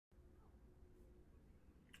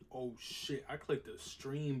Oh shit, I clicked the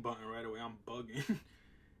stream button right away. I'm bugging.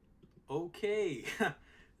 Okay.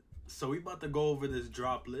 So we about to go over this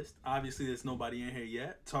drop list. Obviously, there's nobody in here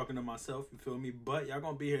yet. Talking to myself, you feel me? But y'all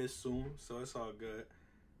gonna be here soon, so it's all good.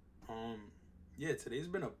 Yeah, today's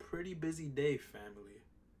been a pretty busy day, family.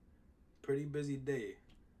 Pretty busy day.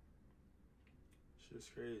 Shit's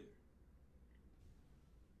crazy.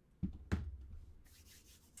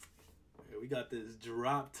 Yeah, we got this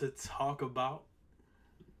drop to talk about.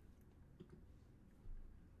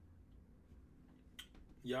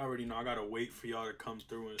 Y'all already know I gotta wait for y'all to come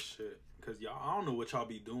through and shit. Cause y'all, I don't know what y'all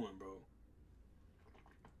be doing, bro.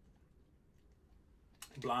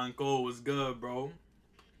 Blanco was good, bro.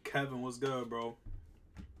 Kevin was good, bro.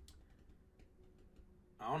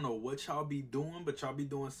 I don't know what y'all be doing, but y'all be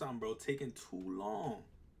doing something, bro. Taking too long.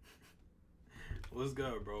 What's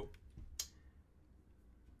good, bro?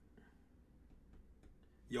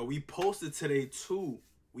 Yo, we posted today too.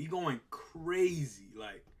 We going crazy,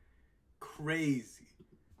 like crazy.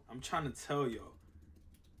 I'm trying to tell y'all.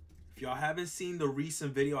 If y'all haven't seen the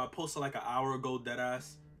recent video I posted like an hour ago,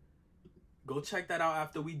 deadass, go check that out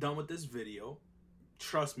after we done with this video.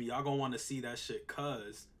 Trust me, y'all gonna want to see that shit,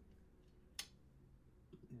 cause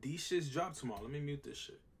these shits drop tomorrow. Let me mute this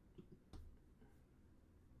shit.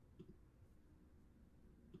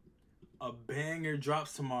 A banger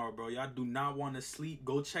drops tomorrow, bro. Y'all do not want to sleep.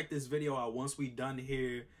 Go check this video out once we done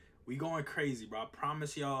here. We going crazy, bro. I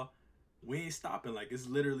promise y'all, we ain't stopping. Like, it's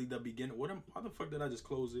literally the beginning. Why the fuck did I just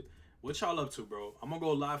close it? What y'all up to, bro? I'm gonna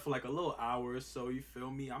go live for like a little hour or so, you feel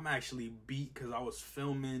me? I'm actually beat because I was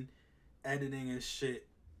filming, editing and shit.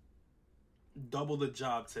 Double the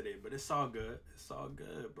job today, but it's all good. It's all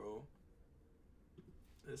good, bro.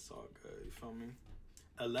 It's all good, you feel me?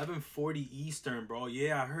 11:40 Eastern, bro.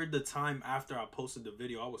 Yeah, I heard the time after I posted the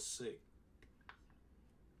video. I was sick.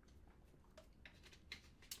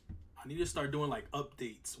 I need to start doing like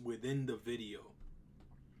updates within the video.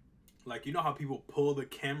 Like, you know how people pull the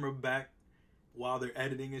camera back while they're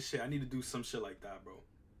editing and shit? I need to do some shit like that, bro.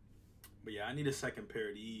 But yeah, I need a second pair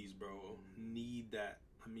of these, bro. Need that.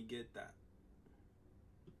 Let me get that.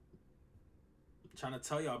 I'm trying to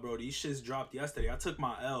tell y'all, bro, these shits dropped yesterday. I took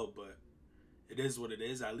my L, but it is what it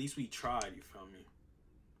is. At least we tried, you feel me?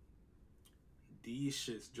 These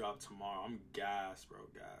shits drop tomorrow. I'm gassed, bro.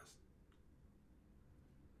 Gassed.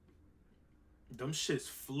 Them shits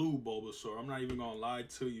flew, Bulbasaur. I'm not even gonna lie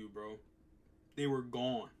to you, bro. They were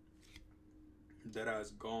gone. That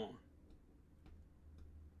ass gone.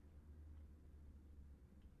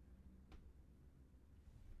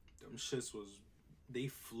 Them shits was... They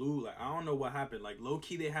flew. Like, I don't know what happened. Like,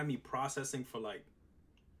 low-key, they had me processing for, like,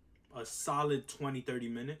 a solid 20-30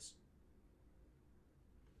 minutes.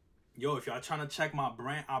 Yo, if y'all trying to check my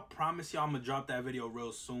brand, I promise y'all I'm gonna drop that video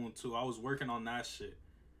real soon, too. I was working on that shit.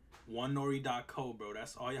 NORI.co, bro.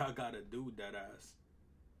 That's all y'all gotta do, deadass.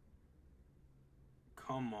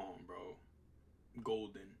 Come on, bro.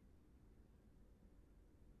 Golden.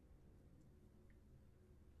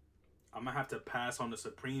 I'm gonna have to pass on the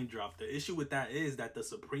Supreme drop. The issue with that is that the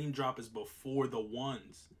Supreme drop is before the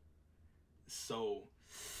ones. So,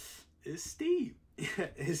 it's steep.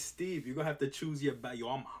 It's steep. You're gonna have to choose your back. Yo,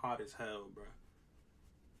 I'm hot as hell, bro.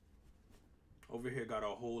 Over here got a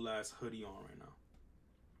whole ass hoodie on right now.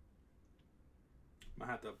 I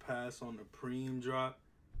have to pass on the Preem drop.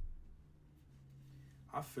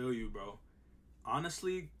 I feel you, bro.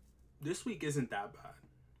 Honestly, this week isn't that bad.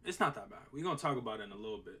 It's not that bad. We're going to talk about it in a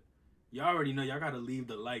little bit. Y'all already know y'all got to leave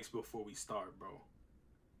the likes before we start, bro.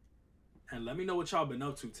 And let me know what y'all been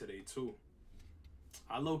up to today, too.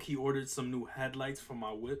 I low-key ordered some new headlights for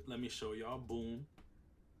my whip. Let me show y'all. Boom.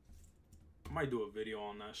 I might do a video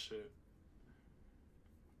on that shit.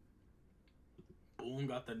 Boom,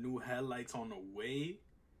 got the new headlights on the way.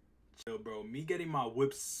 Chill, bro. Me getting my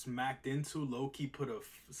whip smacked into low-key put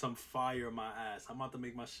some fire in my ass. I'm about to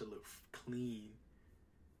make my shit look clean.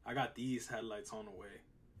 I got these headlights on the way.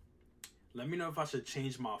 Let me know if I should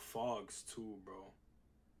change my fogs too, bro.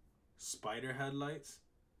 Spider headlights.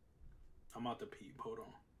 I'm about to peep. Hold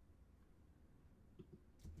on.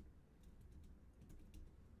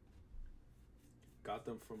 Got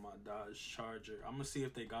them for my Dodge Charger. I'm gonna see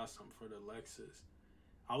if they got some for the Lexus.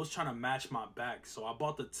 I was trying to match my back, so I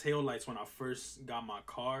bought the tail lights when I first got my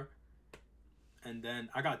car, and then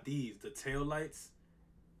I got these, the tail lights,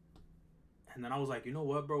 and then I was like, you know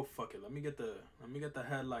what, bro? Fuck it. Let me get the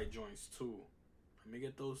headlight joints too. Let me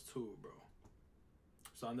get those too, bro.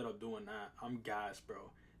 So I ended up doing that. I'm gassed,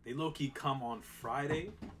 bro. They low-key come on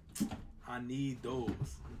Friday. I need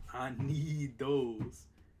those. I need those.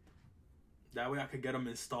 That way I could get them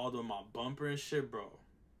installed on my bumper and shit, bro.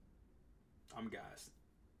 I'm gassed.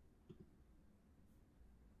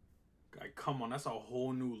 Like, come on, that's a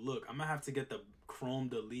whole new look. I'm gonna have to get the chrome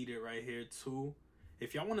deleted right here too.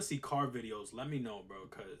 If y'all want to see car videos, let me know, bro,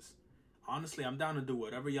 because honestly, I'm down to do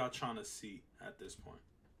whatever y'all trying to see at this point.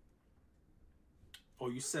 Oh,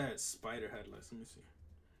 you said spider headlights. Let me see.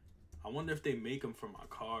 I wonder if they make them for my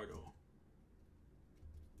car, though.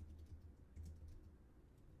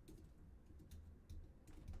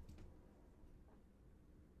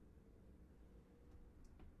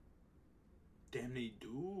 Damn, they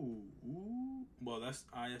do. Ooh. Well, that's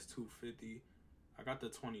IS250. I got the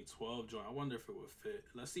 2012 joint. I wonder if it would fit.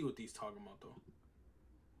 Let's see what these talking about, though.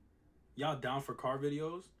 Y'all down for car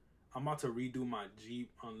videos? I'm about to redo my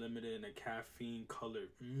Jeep Unlimited in a caffeine color.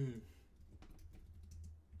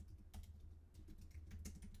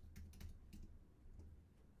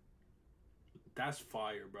 That's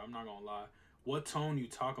fire, bro. I'm not gonna lie. What tone you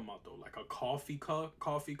talking about, though? Like a coffee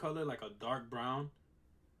color, like a dark brown?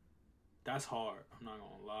 That's hard. I'm not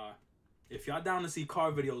gonna lie. If y'all down to see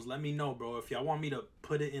car videos, let me know, bro. If y'all want me to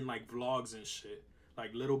put it in like vlogs and shit,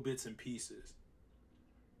 like little bits and pieces.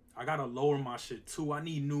 I gotta lower my shit too. I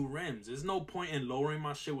need new rims. There's no point in lowering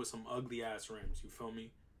my shit with some ugly ass rims. You feel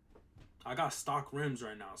me? I got stock rims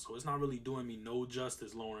right now, so it's not really doing me no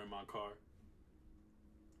justice lowering my car.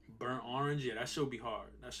 Burnt orange, yeah, that should be hard.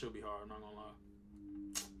 That should be hard. I'm not gonna lie.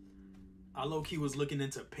 I low key was looking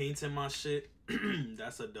into painting my shit.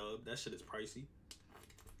 That's a dub. That shit is pricey.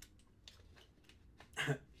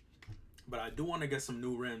 But I do want to get some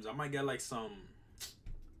new rims. I might get like some.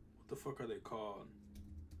 What the fuck are they called?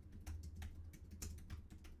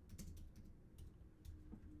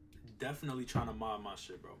 Definitely trying to mod my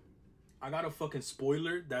shit, bro. I got a fucking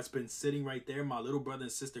spoiler that's been sitting right there. My little brother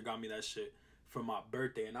and sister got me that shit for my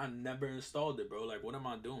birthday, and I never installed it, bro. Like, what am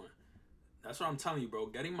I doing? That's what I'm telling you, bro.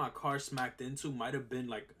 Getting my car smacked into might have been,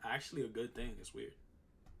 like, actually a good thing. It's weird.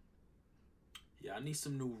 Yeah, I need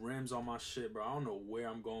some new rims on my shit, bro. I don't know where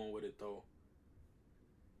I'm going with it, though.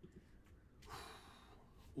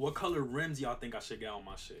 What color rims y'all think I should get on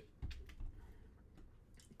my shit?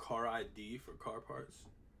 Car ID for car parts.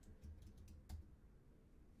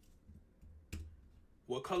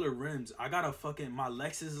 What color rims? I got a fucking... My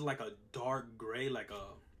Lexus is like a dark gray, like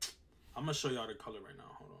a... I'm gonna show y'all the color right now.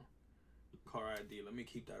 Hold on. Car ID. Let me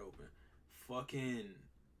keep that open. Fucking...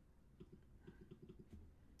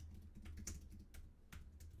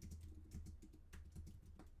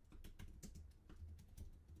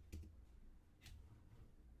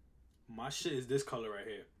 My shit is this color right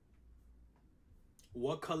here.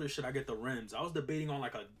 What color should I get the rims? I was debating on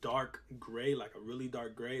like a dark gray, like a really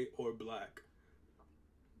dark gray, or black.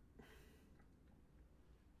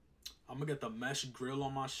 I'm gonna get the mesh grill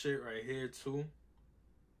on my shit right here too.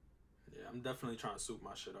 Yeah, I'm definitely trying to soup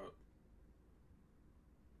my shit up.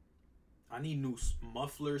 I need new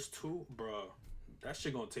mufflers too, bruh. That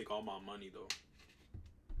shit gonna take all my money though.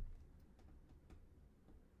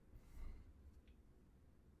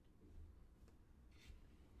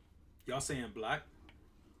 Y'all saying black?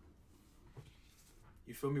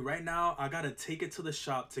 You feel me? Right now, I gotta take it to the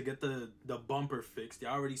shop to get the bumper fixed.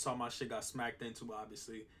 Y'all already saw my shit got smacked into,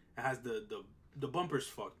 obviously. It has the bumper's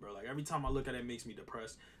fucked, bro. Like, every time I look at it, it makes me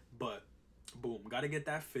depressed. But, boom, gotta get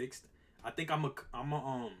that fixed. I think I'm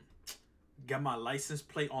a get my license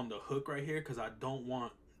plate on the hook right here because I don't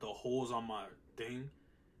want the holes on my thing.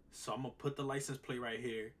 So I'm gonna put the license plate right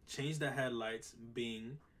here, change the headlights,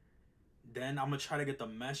 bing. Then I'm gonna try to get the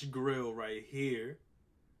mesh grill right here.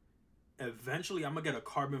 Eventually, I'm gonna get a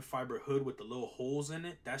carbon fiber hood with the little holes in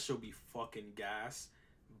it. That should be fucking gas.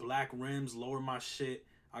 Black rims, lower my shit.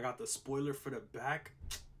 I got the spoiler for the back.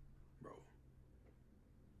 Bro.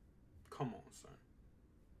 Come on, son.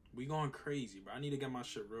 We going crazy, bro. I need to get my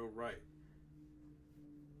shit real right.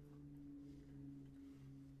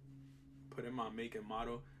 Put in my make and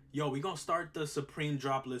model. Yo, we gonna start the Supreme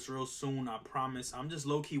Droplist real soon, I promise. I'm just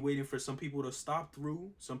low-key waiting for some people to stop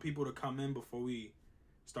through. Some people to come in before we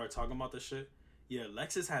start talking about this shit. Yeah,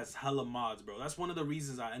 Lexus has hella mods, bro. That's one of the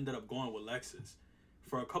reasons I ended up going with Lexus.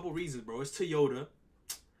 For a couple reasons, bro. It's Toyota.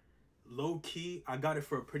 Low-key, I got it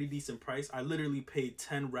for a pretty decent price. I literally paid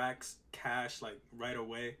 10 racks cash, like, right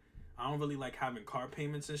away. I don't really like having car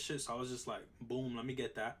payments and shit, so I was just like, boom, let me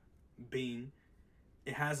get that. Bing.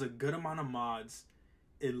 It has a good amount of mods.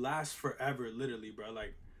 It lasts forever, literally, bro.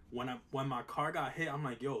 Like, when my car got hit, I'm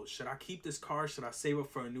like, yo, should I keep this car? Should I save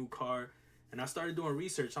up for a new car? And I started doing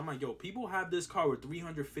research. I'm like, yo, people have this car with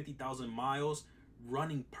 350,000 miles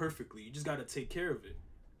running perfectly. You just got to take care of it.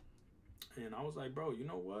 And I was like, bro, you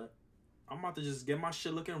know what? I'm about to just get my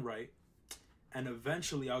shit looking right. And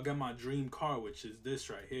eventually, I'll get my dream car, which is this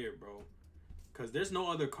right here, bro. Because there's no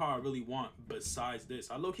other car I really want besides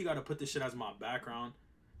this. I low-key got to put this shit as my background.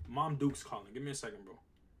 Mom Duke's calling. Give me a second, bro.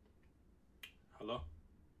 Hello?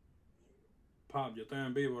 Pop, yo estoy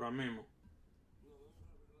en vivo ahora mismo.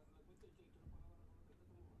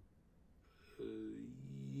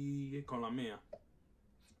 Con la mía.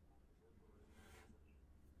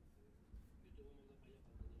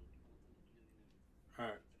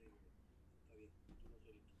 Alright.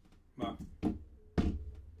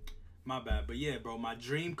 My bad. But yeah, bro, my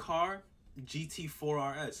dream car,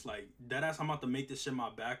 GT4 RS. Like, deadass, I'm about to make this shit my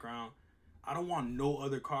background. I don't want no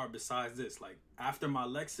other car besides this. Like, after my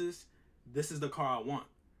Lexus, this is the car I want.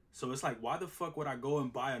 So it's like, why the fuck would I go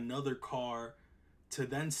and buy another car to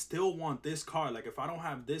then still want this car? Like, if I don't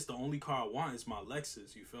have this, the only car I want is my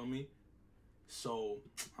Lexus. You feel me? So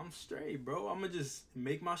I'm straight, bro. I'm gonna just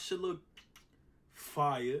make my shit look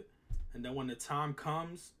fire, and then when the time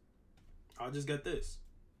comes, I'll just get this.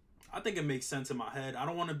 I think it makes sense in my head. I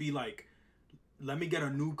don't want to be like, let me get a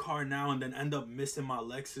new car now and then end up missing my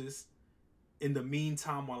Lexus in the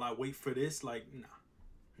meantime while I wait for this. Like, nah.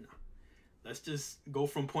 Let's just go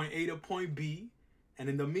from point A to point B, and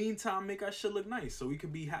in the meantime, make our shit look nice so we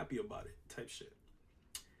could be happy about it type shit.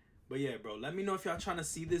 But yeah, bro, let me know if y'all trying to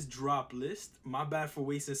see this drop list. My bad for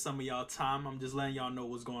wasting some of y'all time. I'm just letting y'all know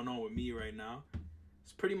what's going on with me right now.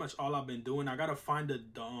 It's pretty much all I've been doing. I gotta find the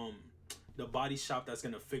body shop that's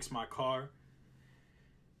gonna fix my car.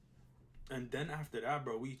 And then after that,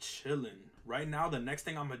 bro, we chilling. Right now, the next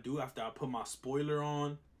thing I'm gonna do after I put my spoiler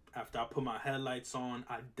on, after I put my headlights on,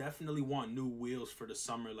 I definitely want new wheels for the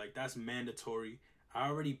summer. Like, that's mandatory. I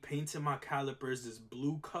already painted my calipers this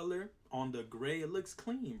blue color on the gray. It looks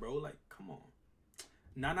clean, bro. Like, come on.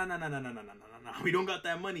 Nah. We don't got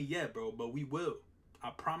that money yet, bro, but we will. I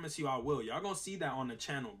promise you I will. Y'all gonna see that on the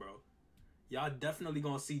channel, bro. Y'all definitely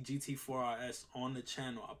gonna see GT4 RS on the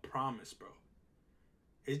channel. I promise, bro.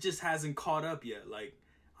 It just hasn't caught up yet. Like,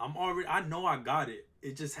 I know I got it.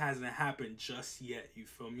 It just hasn't happened just yet. You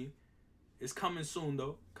feel me? It's coming soon,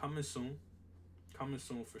 though. Coming soon. Coming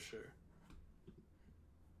soon for sure.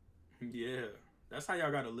 Yeah. That's how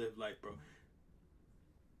y'all gotta live life, bro.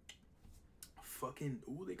 Fucking,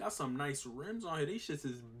 ooh, they got some nice rims on here. These shits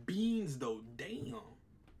is beans, though. Damn.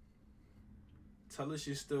 Tell us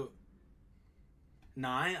you still...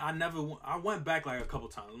 Nah, I went back like a couple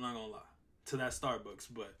times. I'm not gonna lie. To that Starbucks,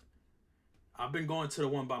 but I've been going to the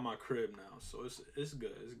one by my crib now, so it's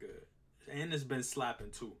good. It's good, and it's been slapping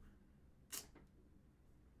too.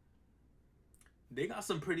 They got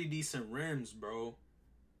some pretty decent rims, bro.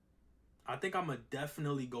 I think I'm gonna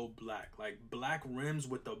definitely go black, like black rims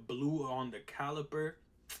with the blue on the caliper.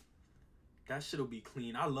 That shit'll be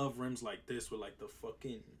clean. I love rims like this with like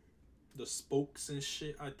the spokes and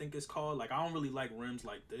shit, I think it's called. Like, I don't really like rims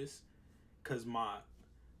like this because my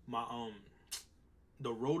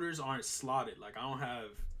the rotors aren't slotted. Like, I don't have...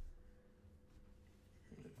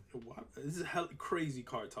 This is hell crazy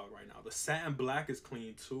car talk right now. The satin black is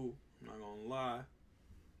clean too. I'm not gonna lie.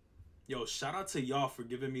 Yo, shout out to y'all for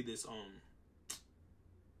giving me this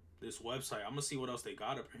this website. I'm gonna see what else they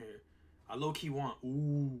got up in here. I low-key want...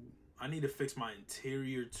 Ooh, I need to fix my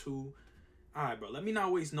interior too. Alright, bro. Let me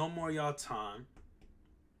not waste no more of y'all time.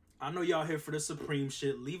 I know y'all here for the Supreme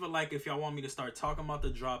shit. Leave a like if y'all want me to start talking about the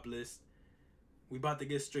drop list. We about to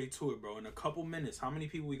get straight to it, bro. In a couple minutes. How many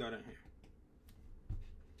people we got in here?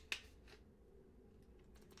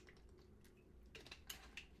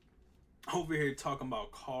 Over here talking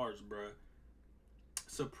about cars, bro.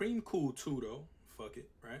 Supreme cool too, though. Fuck it,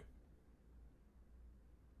 right?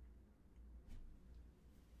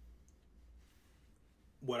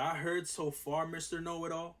 What I heard so far, Mr.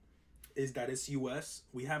 Know-It-All, is that it's US.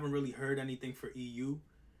 We haven't really heard anything for EU.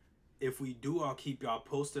 If we do, I'll keep y'all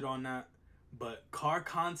posted on that. But car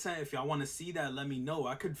content, if y'all want to see that, let me know.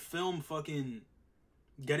 I could film fucking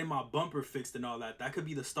getting my bumper fixed and all that. That could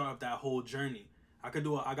be the start of that whole journey. I could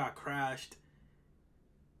do I got crashed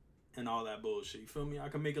and all that bullshit. You feel me? I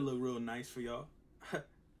can make it look real nice for y'all.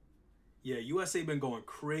 Yeah, USA been going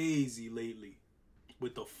crazy lately.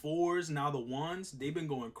 With the 4s, now the 1s, they've been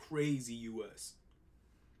going crazy US.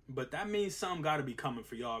 But that means something got to be coming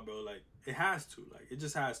for y'all, bro. Like, it has to. Like, it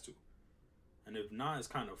just has to. And if not, it's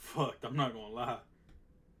kind of fucked. I'm not gonna lie.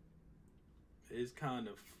 It's kind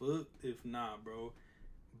of fucked if not, bro.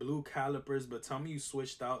 Blue calipers, but tell me you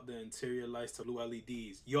switched out the interior lights to blue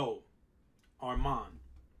LEDs. Yo, Armand,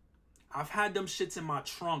 I've had them shits in my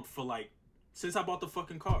trunk for like, since I bought the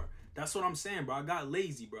fucking car. That's what I'm saying, bro. I got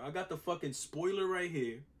lazy, bro. I got the fucking spoiler right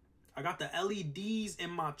here. I got the LEDs in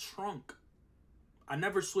my trunk. I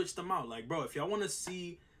never switched them out. Like, bro, if y'all want to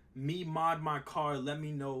see me mod my car, let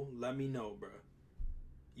me know, bro.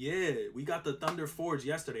 Yeah, we got the Thunder Forge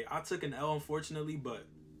yesterday. I took an L, unfortunately, but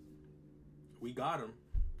we got him.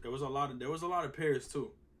 There was a lot of pairs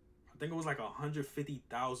too. I think it was like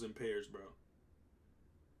 150,000 pairs, bro.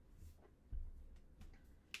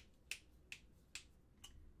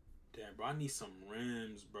 Damn, bro, I need some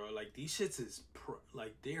rims, bro. Like, these shits is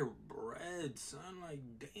like, they're bread, son. Like,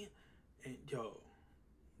 damn. And yo,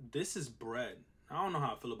 this is bread. I don't know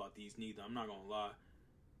how I feel about these neither. I'm not gonna lie.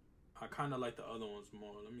 I kind of like the other ones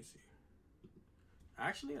more. Let me see.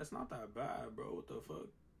 Actually, that's not that bad, bro. What the fuck?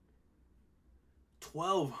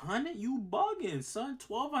 1,200? You bugging, son.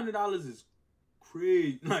 $1,200 is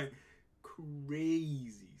crazy. Like,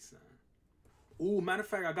 crazy, son. Ooh, matter of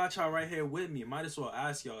fact, I got y'all right here with me. Might as well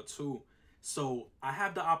ask y'all too. So I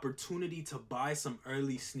have the opportunity to buy some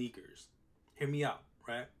early sneakers. Hear me out,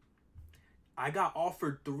 right? I got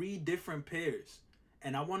offered 3 different pairs.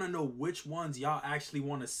 And I want to know which ones y'all actually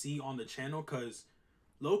want to see on the channel. Because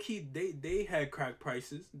low-key, they had cracked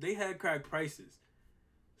prices. They had cracked prices.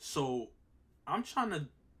 So I'm trying to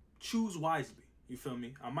choose wisely. You feel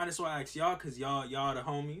me? I might as well ask y'all because y'all the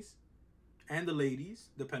homies. And the ladies,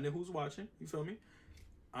 depending who's watching. You feel me?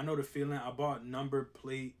 I know the feeling. I bought number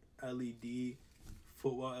plate LED,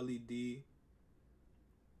 footwell LED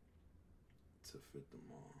to fit them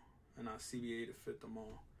all. And I CBA to fit them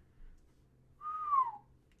all.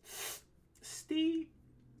 Steve.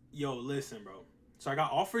 Yo, listen, bro. So I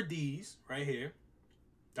got offered these right here.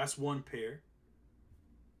 That's one pair.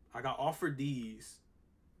 I got offered these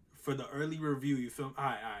for the early review. You feel me? All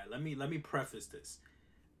right. Let me preface this.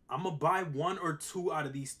 I'm going to buy 1 or 2 out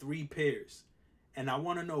of these 3 pairs. And I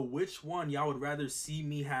want to know which one y'all would rather see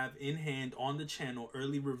me have in hand on the channel,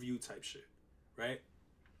 early review type shit. Right?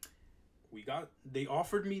 They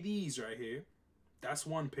offered me these right here. That's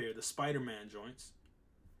one pair, the Spider-Man joints.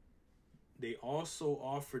 They also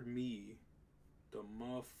offered me the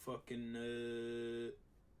motherfucking...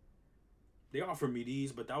 they offered me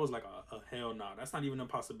these, but that was like a hell nah. That's not even a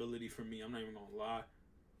possibility for me. I'm not even going to lie.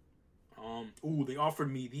 Ooh, they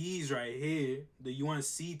offered me these right here, the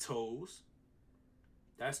UNC toes.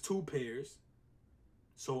 That's 2 pairs.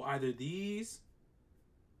 So either these,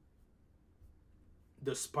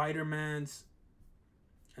 the Spider-Mans,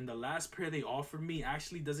 and the last pair they offered me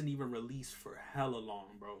actually doesn't even release for hella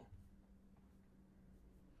long, bro.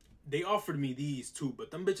 They offered me these too,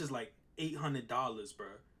 but them bitches like $800, bro.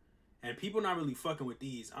 And people not really fucking with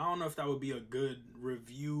these. I don't know if that would be a good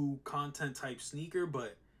review content type sneaker,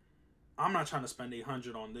 but I'm not trying to spend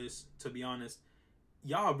 $800 on this, to be honest.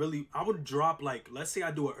 Y'all really, I would drop like, let's say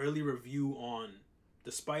I do an early review on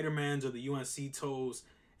the Spider-Mans or the UNC toes,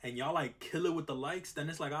 and y'all like kill it with the likes, then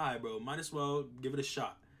it's like, all right, bro, might as well give it a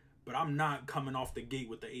shot. But I'm not coming off the gate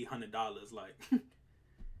with the $800, like,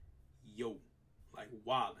 yo, like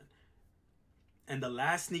wildin'. And the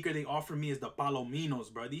last sneaker they offered me is the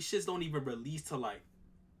Palominos, bro. These shits don't even release till like,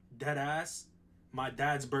 dead ass, my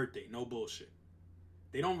dad's birthday, no bullshit.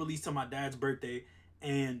 They don't release till my dad's birthday,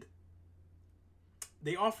 and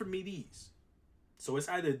they offered me these. So it's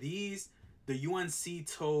either these, the UNC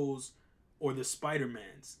toes, or the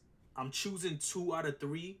Spider-Mans. I'm choosing 2 out of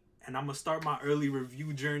 3, and I'm going to start my early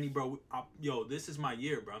review journey, bro. Yo, this is my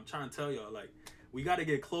year, bro. I'm trying to tell y'all, like, we got to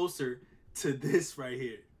get closer to this right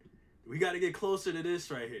here. We got to get closer to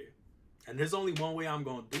this right here. And there's only one way I'm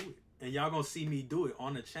going to do it. And y'all going to see me do it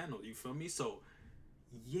on the channel. You feel me? So,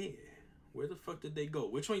 yeah. Where the fuck did they go?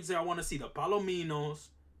 Which one you say I want to see? The Palominos,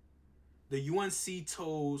 the UNC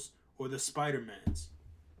toes, or the Spider-Mans?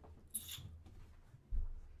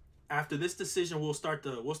 After this decision, we'll start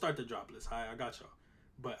the drop list. I got y'all.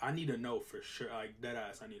 But I need to know for sure. Like, dead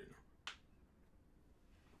ass, I need to know.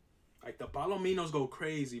 Like, the Palominos go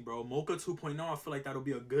crazy, bro. Mocha 2.0, I feel like that'll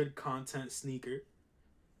be a good content sneaker.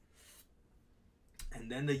 And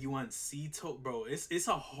then the UNC toe, bro, it's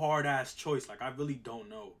a hard-ass choice. Like, I really don't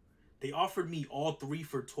know. They offered me all 3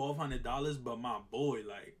 for $1,200, but my boy,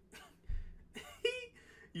 like,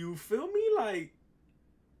 you feel me? Like,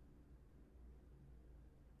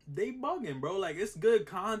 they bugging, bro. Like, it's good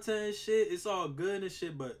content and shit. It's all good and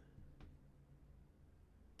shit, but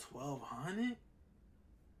 $1,200?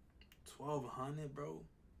 $1,200, bro.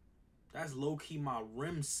 That's low-key my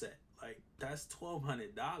rim set. Like, that's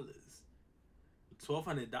 $1,200.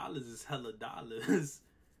 $1,200 is hella dollars.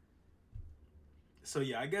 So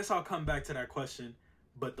yeah, I guess I'll come back to that question.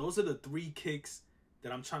 But those are the 3 kicks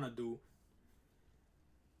that I'm trying to do.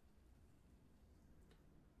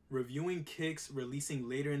 Reviewing kicks releasing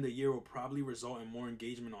later in the year will probably result in more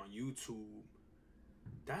engagement on YouTube.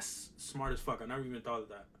 That's smart as fuck. I never even thought of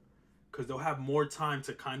that. Because they'll have more time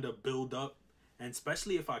to kind of build up. And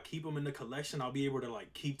especially if I keep them in the collection, I'll be able to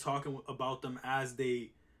like keep talking about them as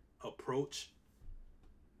they approach.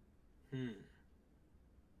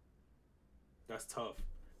 That's tough.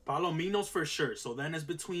 Palominos for sure. So then it's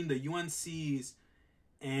between the UNCs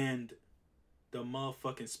and the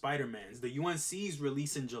motherfucking Spider-Mans. The UNCs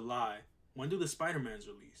release in July. When do the Spider-Mans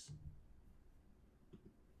release?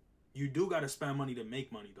 You do gotta spend money to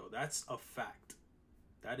make money, though. That's a fact.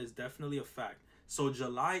 That is definitely a fact. So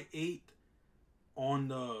July 8th on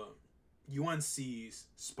the UNCs,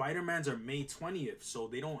 Spider-Mans are May 20th. So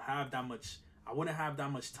they don't have that much. I wouldn't have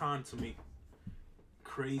that much time to make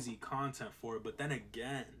crazy content for it. But then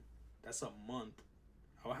again, that's a month.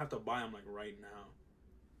 I would have to buy them like right now.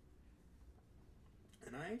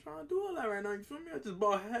 And I ain't trying to do all that right now. You feel me? I just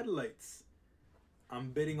bought headlights.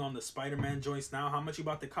 I'm bidding on the Spider-Man joints now. How much you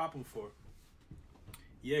about to cop them for?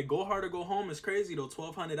 Yeah, go hard or go home is crazy though.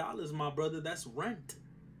 $1,200, my brother. That's rent.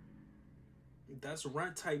 That's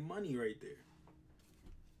rent type money right there.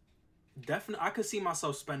 Definitely, I could see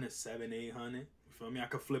myself spending $700-800. You feel me? I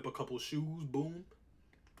could flip a couple shoes. Boom.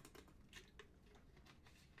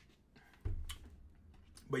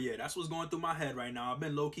 But yeah, that's what's going through my head right now. I've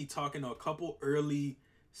been low-key talking to a couple early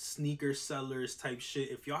sneaker sellers type shit.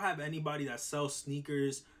 If y'all have anybody that sells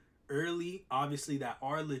sneakers early, obviously that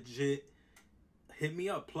are legit, hit me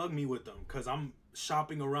up, plug me with them, because I'm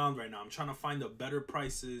shopping around right now. I'm trying to find the better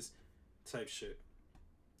prices type shit.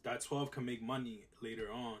 That 12 can make money later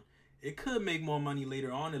on. It could make more money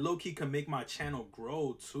later on. It low-key can make my channel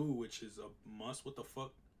grow too, which is a must. What the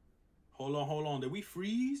fuck? Hold on. Did we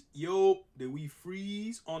freeze? Yo, did we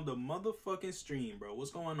freeze on the motherfucking stream, bro?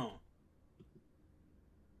 What's going on?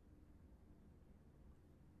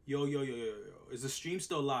 Yo. Is the stream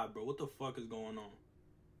still live, bro? What the fuck is going on?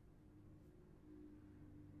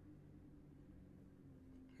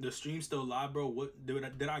 The stream still live, bro? What did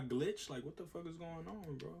I glitch? Like, what the fuck is going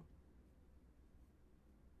on, bro?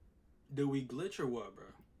 Did we glitch or what, bro?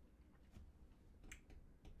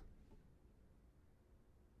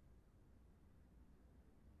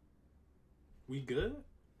 We good?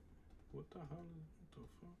 What the hell? What the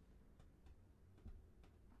fuck?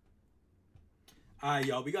 Alright,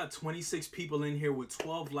 y'all. We got 26 people in here with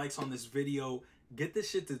 12 likes on this video. Get this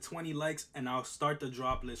shit to 20 likes and I'll start the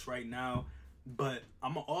drop list right now. But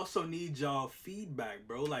I'm going to also need y'all feedback,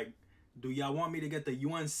 bro. Like, do y'all want me to get the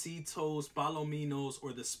UNC toes, Palominos,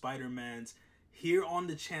 or the Spider-Mans here on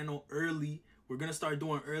the channel early? We're going to start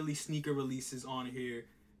doing early sneaker releases on here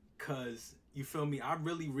because, you feel me, I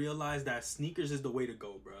really realized that sneakers is the way to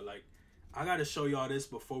go, bro. Like, I got to show y'all this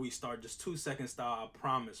before we start. Just 2 second style, I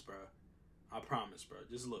promise, bro. I promise, bro.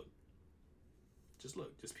 Just look. Just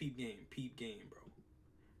look. Just peep game. Peep game, bro.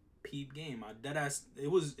 Peep game. My dead ass,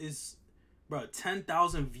 it's, bro,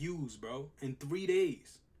 10,000 views, bro, in 3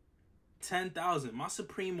 days. 10,000. My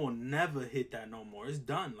Supreme will never hit that no more. It's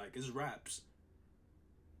done. Like, it's wraps.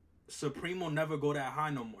 Supreme will never go that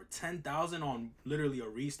high no more. 10,000 on literally a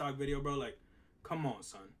restock video, bro. Like, come on,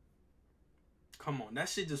 son. Come on. That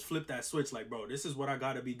shit just flipped that switch. Like, bro, this is what I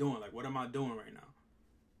gotta be doing. Like, what am I doing right now?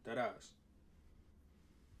 That ass.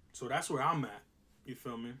 So that's where I'm at. You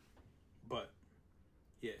feel me? But,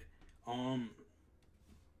 yeah.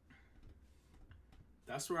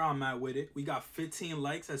 That's where I'm at with it. We got 15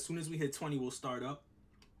 likes. As soon as we hit 20, we'll start up.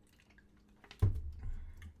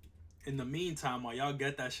 In the meantime, while y'all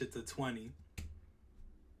get that shit to 20,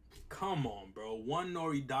 come on, bro.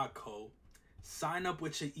 NORI.co. Sign up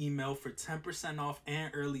with your email for 10% off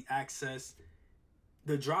and early access.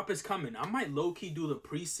 The drop is coming. I might low-key do the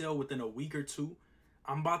pre-sale within a week or two.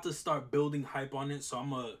 I'm about to start building hype on it, so I'm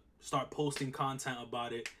going to start posting content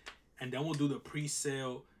about it. And then we'll do the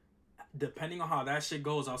pre-sale. Depending on how that shit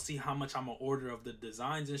goes, I'll see how much I'm going to order of the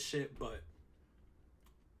designs and shit. But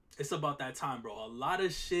it's about that time, bro. A lot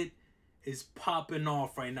of shit is popping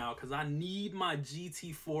off right now because I need my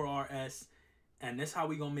GT4 RS. And that's how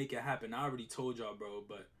we going to make it happen. I already told y'all, bro,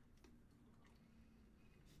 but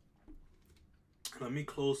let me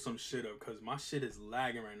close some shit up because my shit is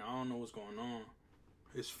lagging right now. I don't know what's going on.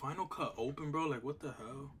 Is Final Cut open, bro? Like, what the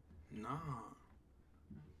hell? Nah.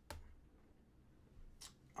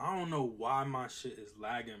 I don't know why my shit is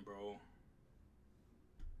lagging, bro.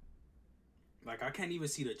 Like, I can't even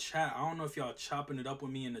see the chat. I don't know if y'all chopping it up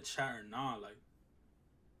with me in the chat or not. Like,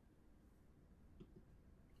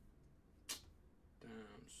 damn,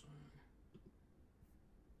 son.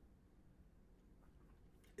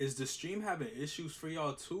 Is the stream having issues for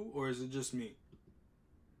y'all too, or is it just me?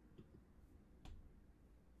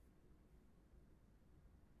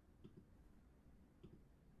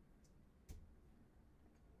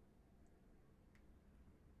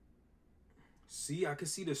 See, I can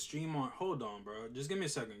see the stream on. Hold on, bro. Just give me a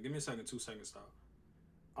second. Give me a second. 2 seconds, stop.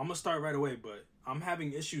 I'm gonna start right away, but I'm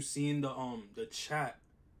having issues seeing the chat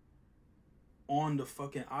on the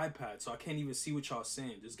fucking iPad, so I can't even see what y'all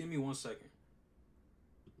saying. Just give me 1 second.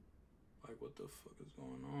 Like, what the fuck is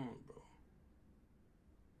going on, bro?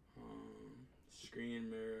 Screen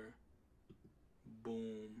mirror.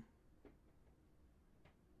 Boom.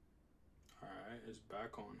 Alright, it's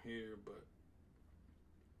back on here, but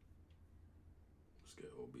let's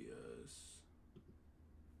get OBS.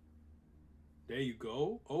 There you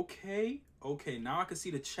go. Okay. Okay, now I can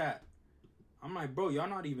see the chat. I'm like, bro, y'all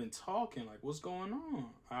not even talking. Like, what's going on?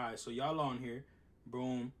 Alright, so y'all on here.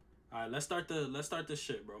 Boom. Alright, let's start the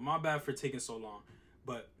shit, bro. My bad for taking so long.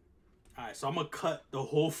 But alright, so I'm gonna cut the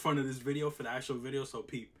whole front of this video for the actual video, so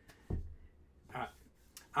peep.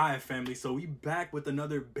 Alright, family, so we back with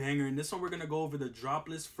another banger, and this one we're gonna go over the drop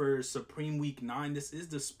list for Supreme Week 9. This is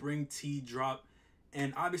the spring tee drop,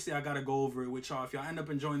 and obviously I gotta go over it with y'all. If y'all end up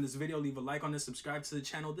enjoying this video, leave a like on this, subscribe to the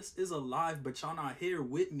channel. This is a live, but y'all not here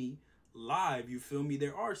with me live, you feel me?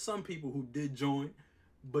 There are some people who did join,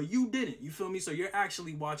 but you didn't, you feel me? So you're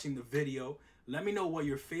actually watching the video. Let me know what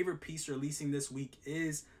your favorite piece releasing this week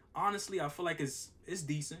is. Honestly, I feel like it's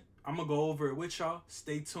decent. I'm gonna go over it with y'all.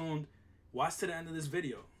 Stay tuned. Watch to the end of this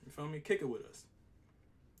video. You feel me? Kick it with us.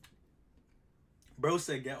 Bro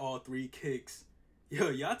said get all 3 kicks. Yo,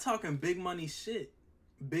 y'all talking big money shit.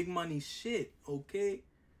 Big money shit, okay?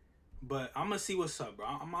 But I'm gonna see what's up, bro.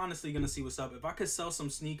 I'm honestly gonna see what's up. If I could sell some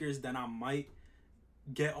sneakers, then I might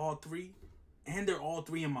get all 3. And they're all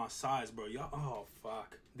 3 in my size, bro. Y'all, oh,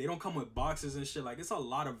 fuck. They don't come with boxes and shit. Like, it's a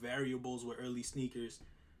lot of variables with early sneakers.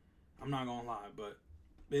 I'm not gonna lie, but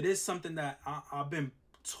it is something that I've been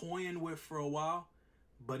toying with for a while,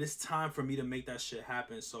 but it's time for me to make that shit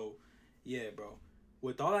happen. So yeah, bro,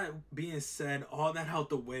 with all that being said, all that out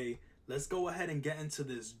the way, let's go ahead and get into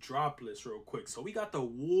this drop list real quick. So we got the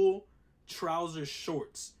wool trouser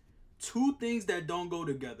shorts, 2 things that don't go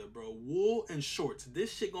together, bro. Wool and shorts.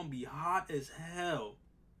 This shit gonna be hot as hell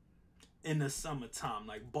in the summertime.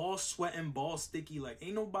 Like, ball sweating, ball sticky. Like,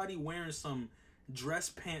 ain't nobody wearing some dress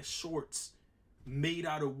pants shorts made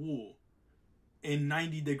out of wool in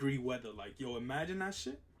 90-degree weather. Like, yo, imagine that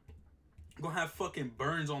shit. You're gonna have fucking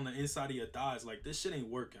burns on the inside of your thighs. Like, this shit ain't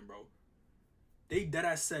working, bro. They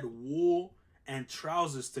deadass said wool and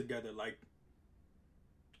trousers together. Like,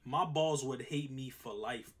 my balls would hate me for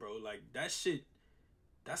life, bro. Like, that shit,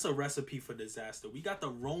 that's a recipe for disaster. We got the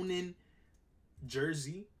Ronin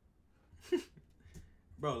jersey.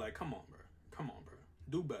 Bro, like, come on, bro. Come on, bro.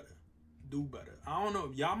 Do better. Do better. I don't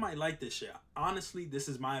know. Y'all might like this shit. Honestly, this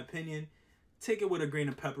is my opinion. Take it with a grain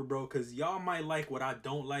of pepper, bro, because y'all might like what I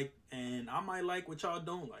don't like, and I might like what y'all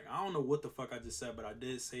don't like. I don't know what the fuck I just said, but I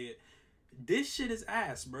did say it. This shit is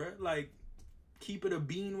ass, bro. Like, keep it a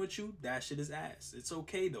bean with you. That shit is ass. It's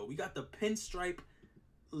okay, though. We got the pinstripe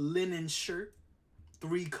linen shirt.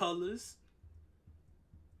 3 colors.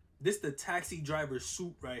 This the taxi driver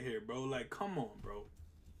suit right here, bro. Like, come on, bro.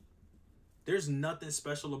 There's nothing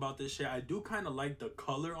special about this shit. I do kind of like the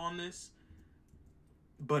color on this,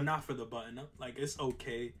 but not for the button up. Like, it's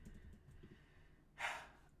okay.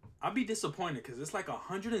 I'd be disappointed because it's like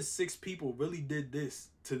 106 people really did this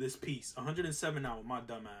to this piece. 107 now with my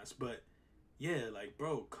dumb ass. But yeah, like,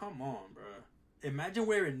 bro, come on, bro. Imagine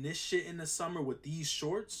wearing this shit in the summer with these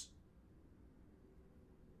shorts.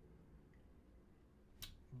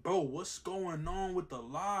 Bro, what's going on with the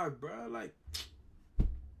live, bro? Like,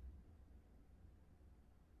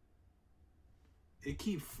 it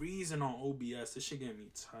keep freezing on OBS. This shit getting me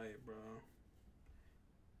tight, bro.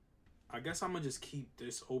 I guess I'm gonna just keep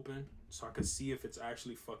this open so I can see if it's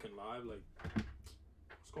actually fucking live. Like,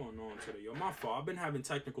 what's going on today? Yo, my fault. I've been having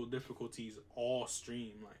technical difficulties all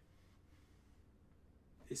stream. Like,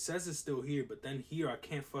 it says it's still here, but then here I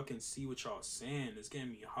can't fucking see what y'all saying. It's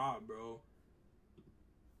getting me hot, bro.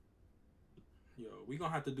 Yo, we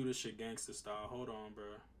gonna have to do this shit gangster style. Hold on, bro.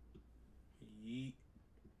 Yeet.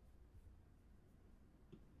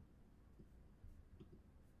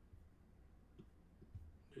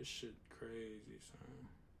 This shit crazy, son.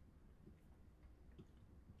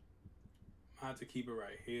 I have to keep it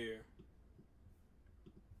right here.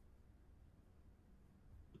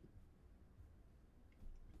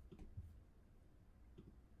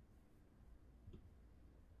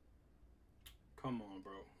 Come on,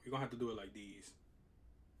 bro. We're gonna have to do it like these.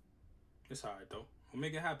 It's alright, though. We'll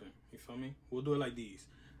make it happen. You feel me? We'll do it like these.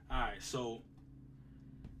 Alright, so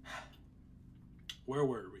where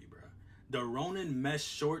were we, bro? The Ronin mesh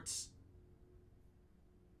shorts.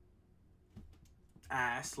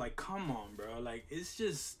 Ass. Like, come on, bro. Like, it's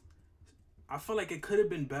just, I feel like it could have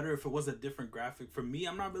been better if it was a different graphic. For me,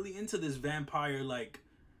 I'm not really into this vampire, like,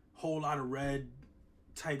 whole lot of red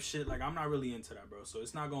type shit. Like, I'm not really into that, bro. So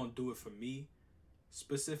it's not gonna do it for me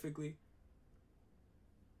specifically.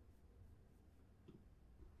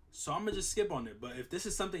 So I'm gonna just skip on it. But if this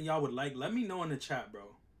is something y'all would like, let me know in the chat, bro.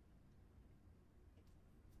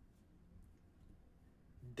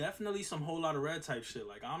 Definitely some whole lot of red type shit.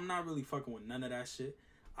 Like, I'm not really fucking with none of that shit.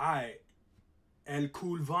 Alright. El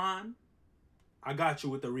Kulvan. I got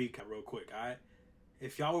you with the recap real quick, alright?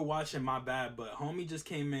 If y'all were watching, my bad, but homie just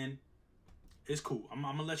came in. It's cool. I'm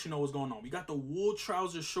gonna let you know what's going on. We got the wool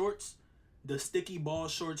trouser shorts, the sticky ball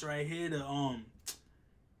shorts right here. The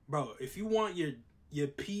bro, if you want your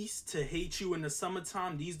piece to hate you in the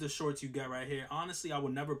summertime, these the shorts you get right here. Honestly, I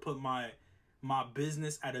would never put my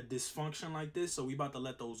business at a dysfunction like this, so we about to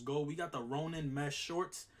let those go. We got the Ronin mesh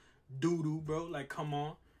shorts, doo-doo, bro. Like, come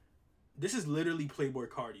on. This is literally Playboy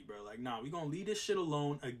Cardi, bro. Like, nah, we gonna leave this shit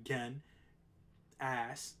alone again.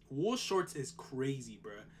 Ass. Wool shorts is crazy,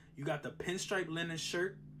 bro. You got the pinstripe linen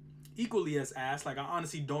shirt, equally as ass. Like, I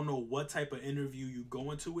honestly don't know what type of interview you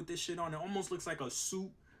go into with this shit on. It almost looks like a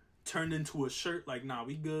suit turned into a shirt. Like, nah,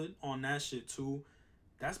 we good on that shit too.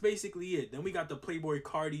 That's basically it. Then we got the Playboy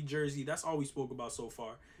Cardi jersey. That's all we spoke about so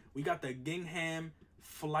far. We got the Gingham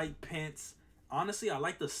flight pants. Honestly, I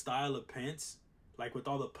like the style of pants. Like, with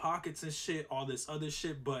all the pockets and shit, all this other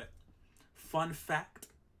shit. But, fun fact.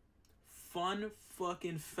 Fun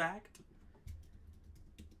fucking fact.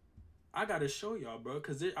 I gotta show y'all, bro.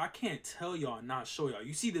 Because I can't tell y'all and not show y'all.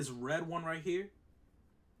 You see this red one right here?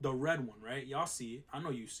 The red one, right? Y'all see it. I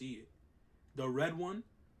know you see it. The red one.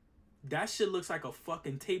 That shit looks like a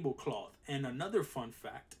fucking tablecloth. And another fun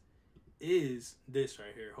fact is this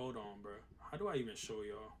right here. Hold on, bro. How do I even show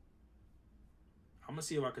y'all? I'm gonna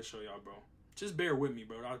see if I can show y'all, bro. Just bear with me,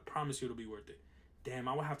 bro. I promise you it'll be worth it. Damn,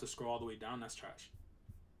 I would have to scroll all the way down. That's trash.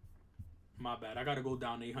 My bad. I gotta go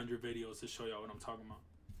down 800 videos to show y'all what I'm talking about.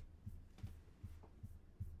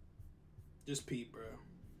 Just peep, bro.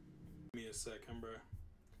 Give me a second, bro.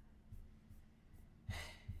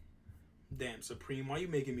 Damn, Supreme, why you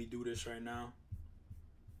making me do this right now?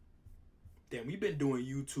 Damn, we've been doing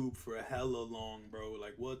YouTube for a hella long, bro.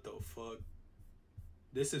 Like, what the fuck?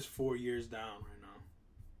 This is 4 years down right now.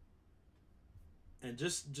 And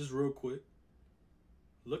just real quick,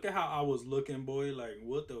 look at how I was looking, boy. Like,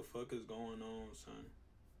 what the fuck is going on, son?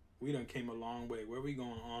 We done came a long way. Where we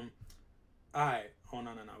going on? Alright. Oh,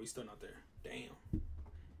 no. We still not there. Damn.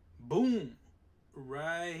 Boom.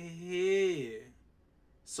 Right here.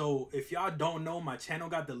 So, if y'all don't know, my channel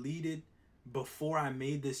got deleted before I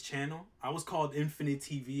made this channel. I was called Infinite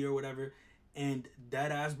TV or whatever. And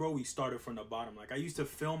that ass, bro, we started from the bottom. Like, I used to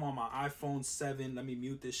film on my iPhone 7. Let me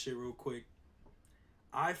mute this shit real quick.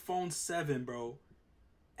 iPhone 7, bro.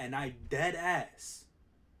 And I dead ass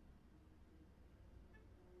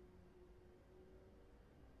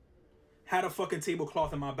had a fucking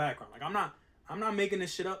tablecloth in my background. Like, I'm not making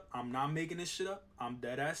this shit up. I'm not making this shit up. I'm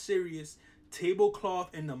dead ass serious.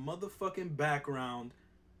 Tablecloth in the motherfucking background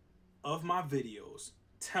of my videos.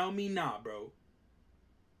 Tell me not, bro.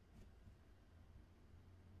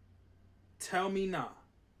 Tell me not.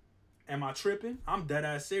 Am I tripping? I'm dead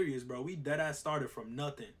ass serious, bro. We dead ass started from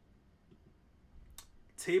nothing.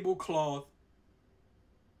 Tablecloth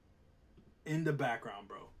in the background,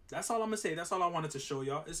 bro. That's all I'm gonna say. That's all I wanted to show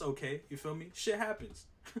y'all. It's okay. You feel me? Shit happens.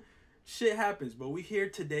 Shit happens, but we here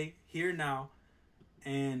today, here now.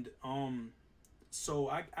 And so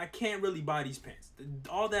I can't really buy these pants.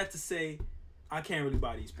 All that to say, I can't really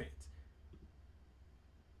buy these pants.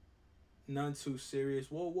 None too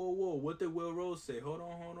serious. Whoa. What did Will Rose say? Hold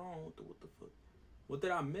on. What the fuck? What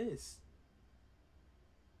did I miss?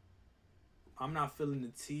 I'm not feeling the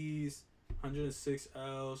TEES. 106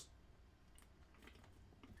 L's.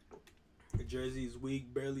 The jersey is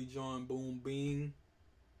weak. Barely joined. Boom, bing.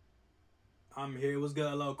 I'm here. What's good?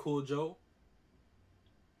 Hello, Cool Joe.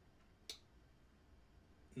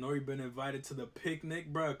 Nori been invited to the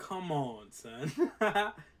picnic, bro. Come on, son.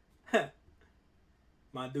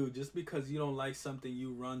 My dude, just because you don't like something,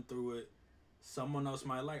 you run through it. Someone else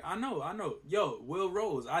might like. I know. Yo, Will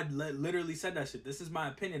Rose, I literally said that shit. This is my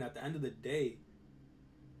opinion. At the end of the day,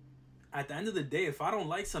 if I don't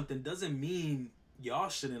like something, doesn't mean y'all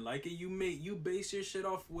shouldn't like it. You base your shit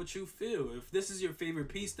off what you feel. If this is your favorite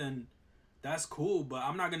piece, then that's cool. But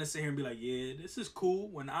I'm not gonna sit here and be like, yeah, this is cool.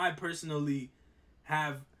 When I personally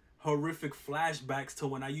have horrific flashbacks to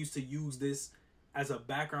when I used to use this as a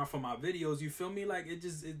background for my videos, you feel me? Like,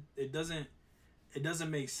 it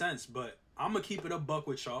doesn't make sense. But I'm gonna keep it a buck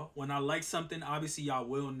with y'all. When I like something, obviously y'all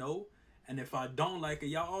will know, and if I don't like it,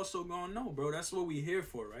 y'all also gonna know, bro. That's what we here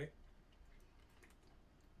for, right?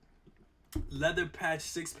 Leather patch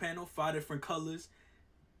 6-panel, 5 different colors.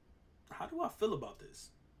 How do I feel about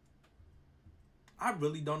this? I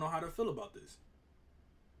really don't know how to feel about this.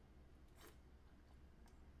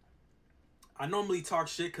 I normally talk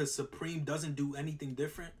shit because Supreme doesn't do anything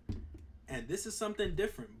different, and this is something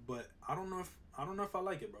different. But I don't know if I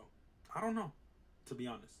like it, bro. I don't know, to be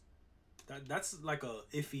honest. That's like a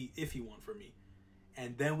iffy one for me.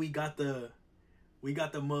 And then we got the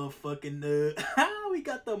motherfucking we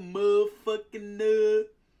got the motherfucking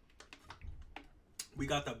we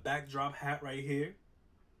got the backdrop hat right here.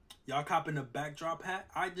 Y'all copping the backdrop hat?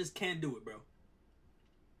 I just can't do it, bro.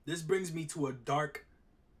 This brings me to a dark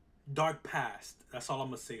past. That's all I'm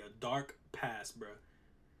gonna say. A dark past, bro.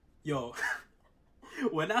 Yo,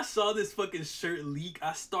 when I saw this fucking shirt leak,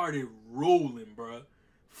 I started rolling, bro.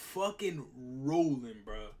 Fucking rolling,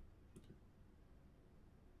 bro.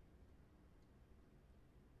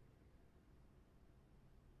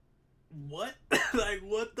 What? Like,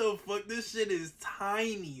 what the fuck? This shit is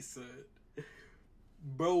tiny, son.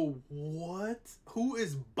 Bro, what? Who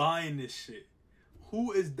is buying this shit?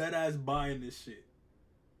 Who is deadass buying this shit?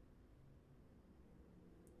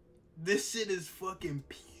 This shit is fucking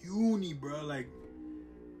puny, bro. Like,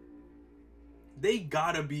 they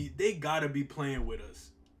gotta be playing with us.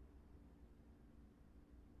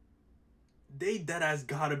 They deadass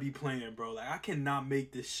gotta be playing, bro. Like, I cannot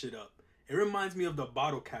make this shit up. It reminds me of the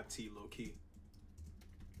bottle cap tee, low key.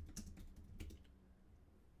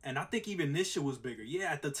 And I think even this shit was bigger.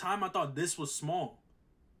 Yeah, at the time I thought this was small.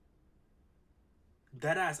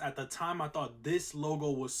 Deadass, at the time I thought this logo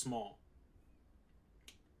was small.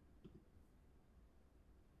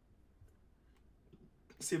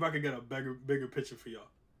 See if I can get a bigger picture for y'all.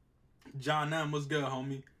 John M, what's good,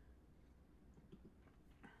 homie?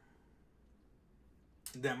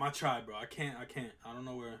 Damn, I tried, bro. I can't. I don't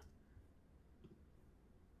know where.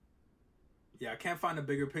 Yeah, I can't find a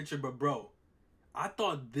bigger picture, but bro, I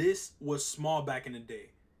thought this was small back in the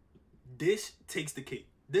day. This takes the cake.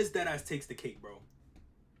 This deadass takes the cake, bro.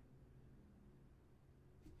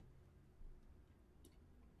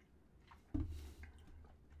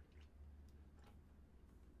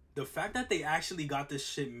 The fact that they actually got this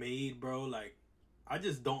shit made, bro, like, I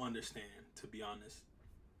just don't understand, to be honest.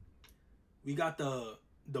 We got the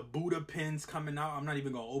Buddha pins coming out. I'm not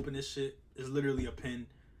even gonna open this shit. It's literally a pin.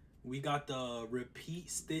 We got the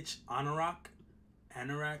repeat stitch anorak. I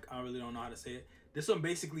really don't know how to say it. This one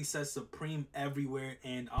basically says Supreme everywhere,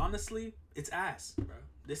 and honestly, it's ass, bro.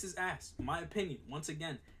 This is ass. My opinion, once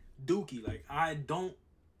again, dookie. Like, I don't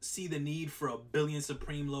see the need for a billion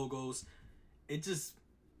Supreme logos. It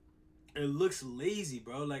looks lazy,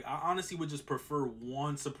 bro. Like, I honestly would just prefer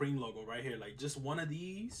one Supreme logo right here. Like, just one of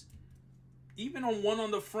these. Even on one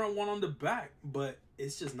on the front, one on the back. But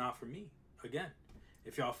it's just not for me. Again,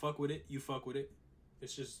 if y'all fuck with it, you fuck with it.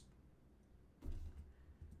 It's just,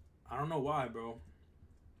 I don't know why, bro.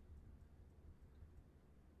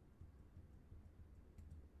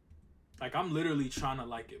 Like, I'm literally trying to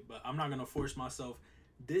like it, but I'm not going to force myself.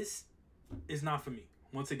 This is not for me.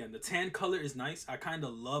 Once again, the tan color is nice. I kind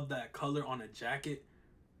of love that color on a jacket,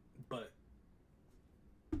 but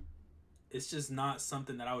it's just not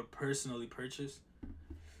something that I would personally purchase.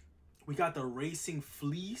 We got the racing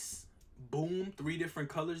fleece. Boom, 3 different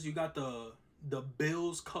colors. You got the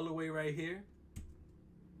Bills colorway right here.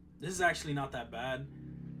 This is actually not that bad.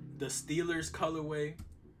 The Steelers colorway.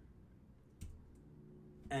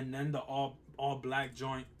 And then the all black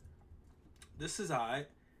joint. This is alright.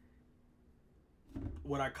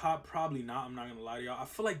 What I caught, probably not. I'm not gonna lie to y'all. I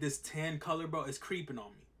feel like this tan color, bro, is creeping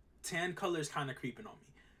on me. Tan color is kind of creeping on me.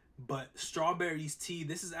 But Strawberries Tea,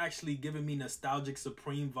 this is actually giving me nostalgic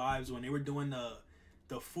Supreme vibes when they were doing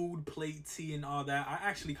the food plate tea and all that. I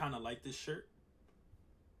actually kind of like this shirt.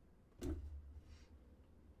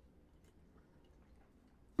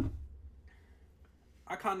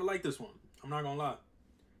 I kind of like this one. I'm not gonna lie.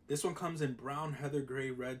 This one comes in brown, heather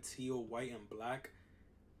gray, red, teal, white, and black.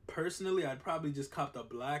 Personally, I'd probably just cop the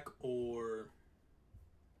black or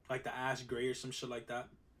like the ash gray or some shit like that.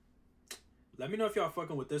 Let me know if y'all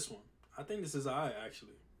fucking with this one. I think this is alright,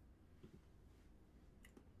 actually.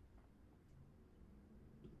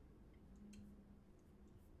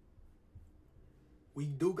 We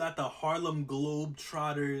do got the Harlem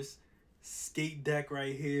Globetrotters skate deck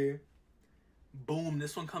right here. Boom,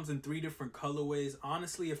 this one comes in 3 different colorways.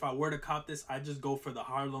 Honestly, if I were to cop this, I'd just go for the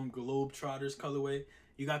Harlem Globetrotters colorway.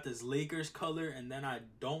 You got this Lakers color, and then I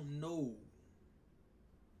don't know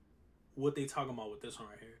what they talking about with this one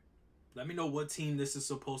right here. Let me know what team this is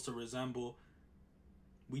supposed to resemble.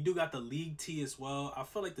 We do got the league tee as well. I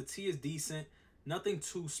feel like the tee is decent. Nothing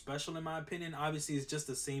too special in my opinion. Obviously, it's just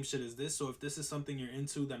the same shit as this. So if this is something you're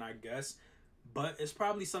into, then I guess. But it's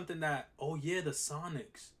probably something that, oh yeah, the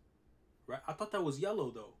Sonics. Right? I thought that was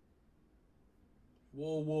yellow though.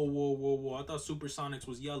 Whoa. I thought Supersonics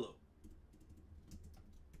was yellow.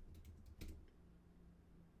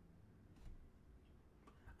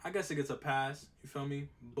 guess it gets a pass. You feel me?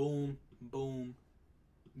 Boom, boom,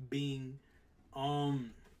 bing.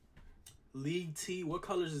 League T, what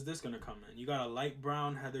colors is this gonna come in? You got a light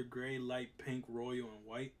brown, heather gray, light pink, royal, and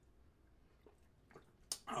white.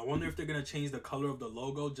 I wonder if they're gonna change the color of the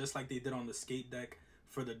logo just like they did on the skate deck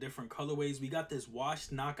for the different colorways. We got this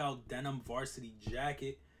washed knockout denim varsity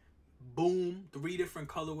jacket. Boom, 3 different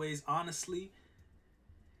colorways. Honestly,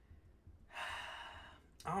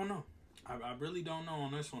 I don't know. I really don't know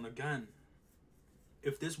on this one. Again,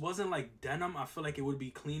 if this wasn't like denim, I feel like it would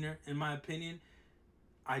be cleaner in my opinion.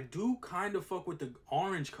 I do kind of fuck with the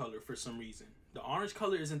orange color for some reason. The orange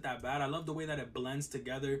color isn't that bad. I love the way that it blends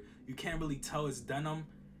together. You can't really tell it's denim.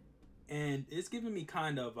 And it's giving me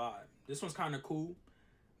kind of a vibe. This one's kind of cool.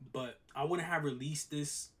 But I wouldn't have released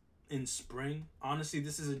this in spring. Honestly,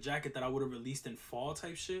 this is a jacket that I would have released in fall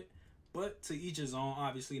type shit. But to each his own.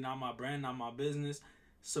 Obviously, not my brand, not my business.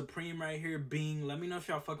 Supreme right here, Bing. Let me know if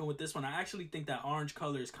y'all fucking with this one. I actually think that orange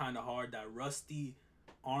color is kind of hard. That rusty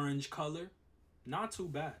orange color. Not too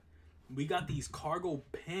bad. We got these cargo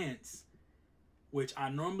pants, which I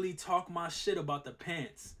normally talk my shit about the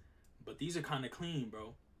pants, but these are kind of clean,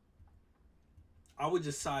 bro. I would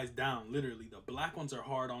just size down, literally. The black ones are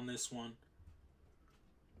hard on this one.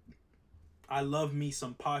 I love me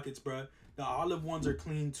some pockets, bro. The olive ones are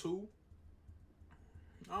clean too.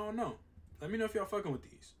 I don't know. Let me know if y'all fucking with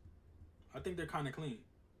these. I think they're kind of clean.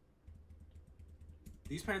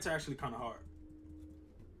 These pants are actually kind of hard.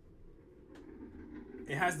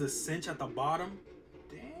 It has the cinch at the bottom.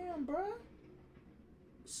 Damn, bro.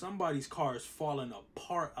 Somebody's car is falling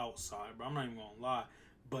apart outside, bro. I'm not even gonna lie.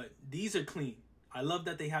 But these are clean. I love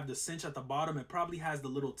that they have the cinch at the bottom. It probably has the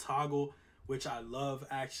little toggle, which I love,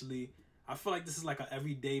 actually. I feel like this is like an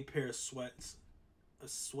everyday pair of sweats.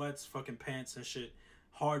 Sweats, fucking pants and shit.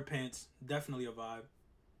 Hard pants. Definitely a vibe.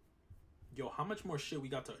 Yo, how much more shit we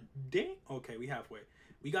got to... Dang. Okay, we halfway.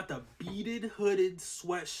 We got the beaded hooded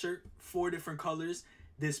sweatshirt. 4 different colors.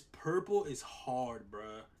 This purple is hard,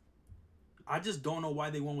 bruh. I just don't know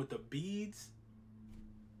why they went with the beads.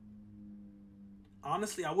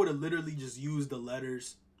 Honestly, I would have literally just used the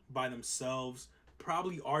letters by themselves.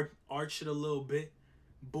 Probably arch it a little bit.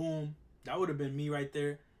 Boom. That would have been me right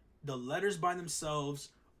there. The letters by themselves.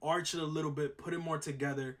 Arch it a little bit. Put it more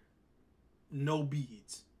together. No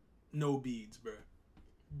beads. No beads, bruh.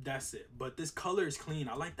 That's it. But this color is clean.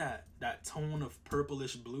 I like that tone of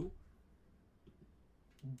purplish blue.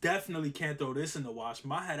 Definitely can't throw this in the wash.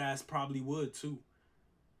 My head ass probably would too.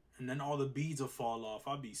 And then all the beads will fall off.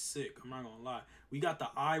 I'll be sick. I'm not gonna lie. We got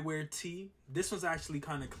the eyewear tee. This one's actually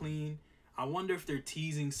kind of clean. I wonder if they're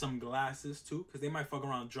teasing some glasses too, because they might fuck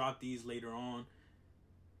around and drop these later on.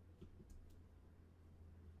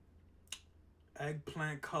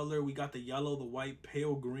 Eggplant color. We got the yellow, the white,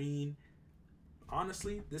 pale green.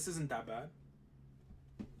 Honestly, this isn't that bad.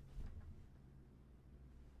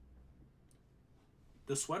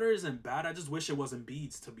 The sweater isn't bad. I just wish it wasn't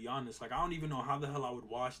beads, to be honest. Like, I don't even know how the hell I would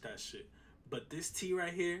wash that shit. But this tee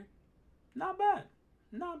right here, not bad.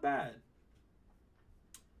 Not bad.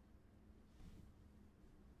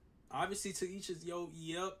 Obviously, to each his, yo,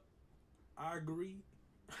 yep. I agree.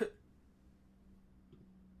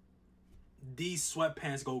 These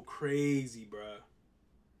sweatpants go crazy, bruh.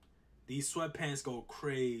 These sweatpants go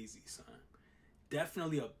crazy, son.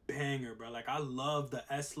 Definitely a banger, bro. Like, I love the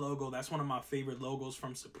S logo. That's one of my favorite logos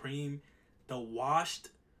from Supreme. The washed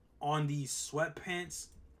on these sweatpants,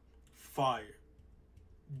 fire.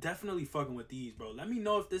 Definitely fucking with these, bro. Let me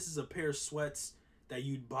know if this is a pair of sweats that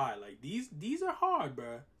you'd buy. Like, these are hard,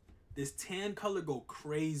 bro. This tan color go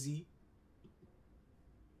crazy.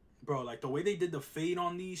 Bro, like, the way they did the fade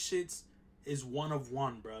on these shits is one of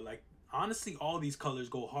one, bro. Like, honestly, all these colors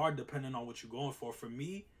go hard depending on what you're going for. For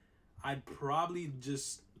me, I'd probably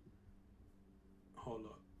just... Hold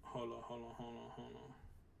on.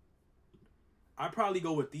 I'd probably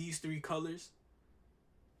go with these 3 colors.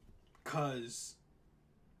 Because,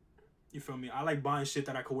 you feel me? I like buying shit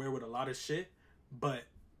that I could wear with a lot of shit. But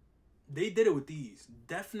they did it with these.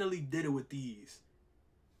 Definitely did it with these.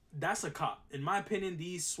 That's a cop. In my opinion,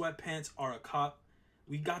 these sweatpants are a cop.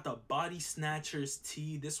 We got the Body Snatchers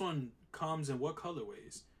tee. This one comes in what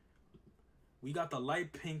colorways? We got the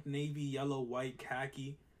light pink, navy, yellow, white,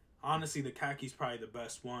 khaki. Honestly, the khaki's probably the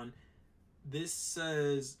best one. This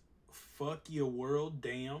says, fuck your world,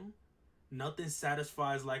 damn. Nothing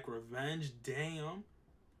satisfies like revenge, damn.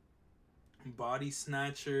 Body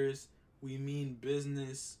Snatchers, we mean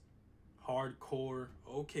business, hardcore.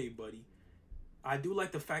 Okay, buddy. I do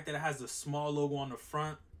like the fact that it has the small logo on the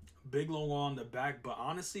front, big logo on the back. But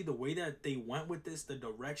honestly, the way that they went with this, the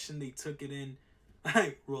direction they took it in,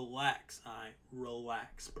 Like, relax, alright?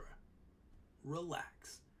 Relax, bro.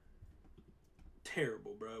 Relax.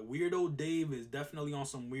 Terrible, bro. Weirdo Dave is definitely on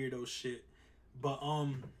some weirdo shit. But,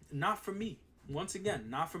 not for me. Once again,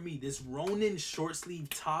 not for me. This Ronin short sleeve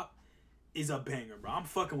top is a banger, bro. I'm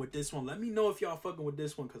fucking with this one. Let me know if y'all fucking with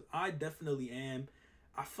this one, because I definitely am.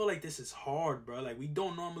 I feel like this is hard, bro. Like, we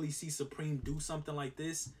don't normally see Supreme do something like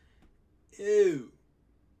this. Ew.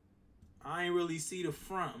 I ain't really see the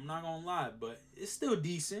front, I'm not gonna lie, but it's still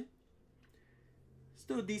decent.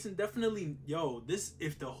 Still decent. Definitely, yo, this,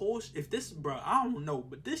 if this, bro, I don't know,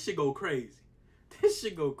 but this should go crazy. This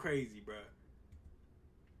should go crazy, bro.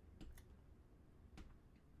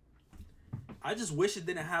 I just wish it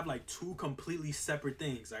didn't have like two completely separate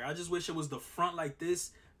things. Like, I just wish it was the front like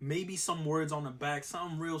this, maybe some words on the back,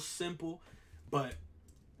 something real simple. But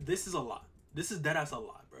this is a lot. This is deadass a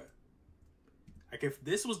lot, bro. Like, if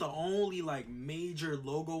this was the only like major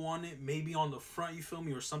logo on it, maybe on the front, you feel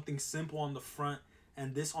me, or something simple on the front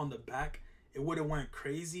and this on the back, it would have went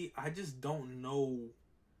crazy. I just don't know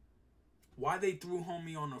why they threw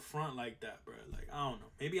homie on the front like that, bro. Like, I don't know.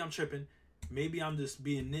 Maybe I'm tripping. Maybe I'm just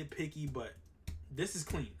being nitpicky, but this is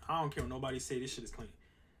clean. I don't care what nobody say. This shit is clean.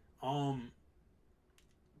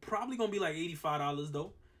 Probably gonna be like $85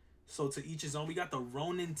 though. So to each his own. We got the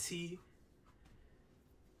Ronin T.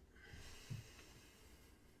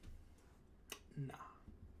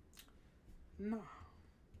 Nah.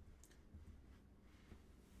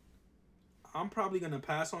 I'm probably gonna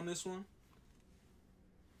pass on this one.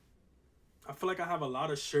 I feel like I have a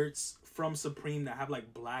lot of shirts from Supreme that have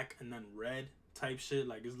like black and then red type shit.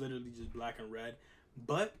 Like, it's literally just black and red.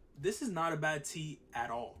 But this is not a bad tee at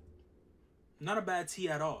all. Not a bad tee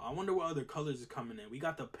at all. I wonder what other colors is coming in. We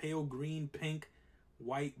got the pale green, pink,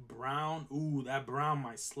 white, brown. Ooh, that brown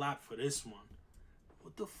might slap for this one.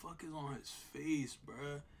 What the fuck is on his face,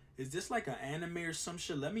 bruh? Is this like an anime or some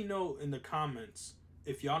shit? Let me know in the comments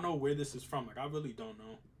if y'all know where this is from. Like, I really don't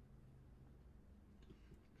know.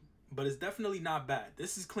 But it's definitely not bad.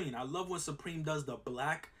 This is clean. I love when Supreme does the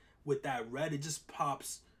black with that red. It just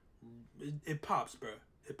pops. It pops, bro.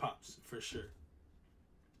 It pops for sure.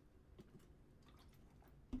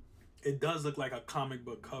 It does look like a comic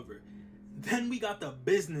book cover. Then we got the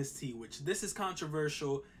business tee, which this is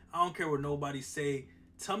controversial. I don't care what nobody say.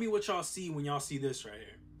 Tell me what y'all see when y'all see this right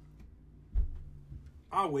here.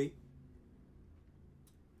 I'll wait.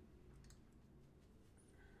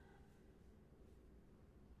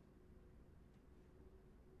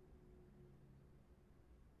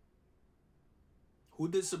 Who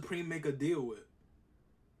did Supreme make a deal with?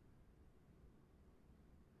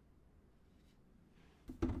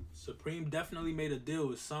 Supreme definitely made a deal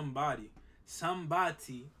with somebody.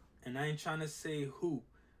 Somebody, and I ain't trying to say who,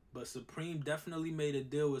 but Supreme definitely made a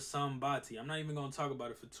deal with somebody. I'm not even going to talk about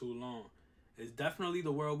it for too long. It's definitely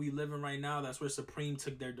the world we live in right now. That's where Supreme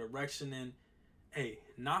took their direction in. Hey,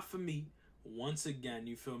 not for me. Once again,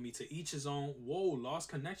 you feel me? To each his own. Whoa, lost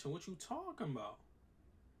connection. What you talking about?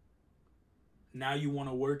 Now you want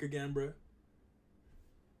to work again, bro?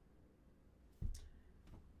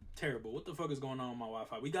 Terrible. What the fuck is going on with my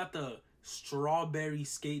Wi-Fi? We got the strawberry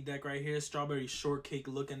skate deck right here. Strawberry shortcake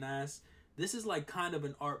looking ass. This is like kind of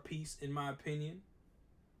an art piece in my opinion.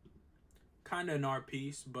 Kind of an art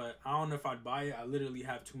piece, but I don't know if I'd buy it. I literally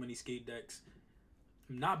have too many skate decks.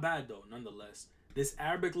 Not bad though, nonetheless. This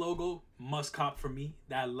Arabic logo, must cop for me.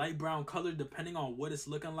 That light brown color, depending on what it's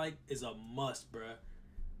looking like, is a must, bruh.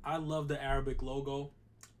 I love the Arabic logo.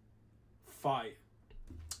 Fire.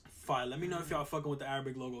 Fire. Let me know if y'all fucking with the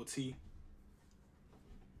Arabic logo tee.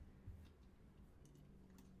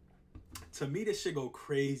 To me, this shit go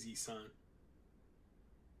crazy, son.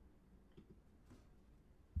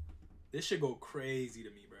 This shit go crazy to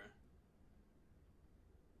me, bro.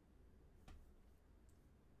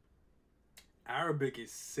 Arabic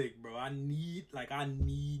is sick, bro. I need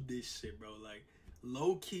this shit, bro. Like,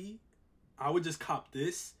 low key, I would just cop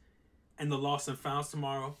this and the Lost and Founds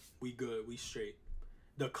tomorrow. We good. We straight.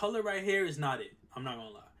 The color right here is not it. I'm not gonna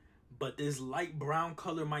lie. But this light brown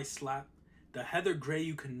color might slap. The heather gray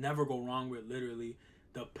you can never go wrong with, literally.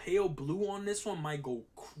 The pale blue on this one might go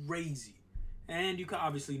crazy. And you can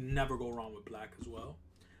obviously never go wrong with black as well.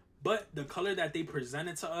 But the color that they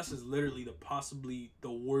presented to us is literally possibly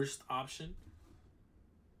the worst option.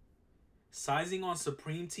 Sizing on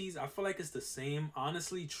Supreme tees, I feel like it's the same.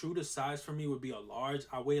 Honestly, true to size for me would be a large.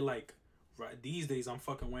 I weigh like, right these days I'm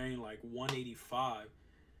fucking wearing like 185.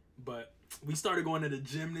 But we started going to the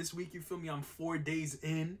gym this week, you feel me? I'm 4 days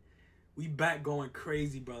in. We back going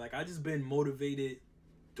crazy, bro. Like, I just been motivated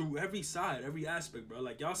through every side, every aspect, bro.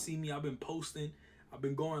 Like, y'all see me, I've been posting. I've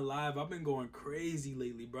been going live. I've been going crazy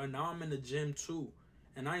lately, bro. Now I'm in the gym too.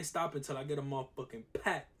 And I ain't stopping till I get a motherfucking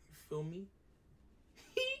pack. You feel me?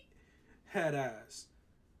 Head ass.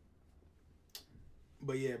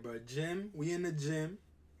 But yeah, bro. Gym. We in the gym.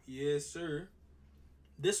 Yes, sir.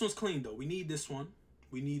 This one's clean, though. We need this one.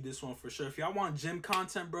 We need this one for sure. If y'all want gym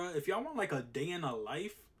content, bro. If y'all want like a day in a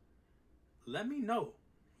life, let me know.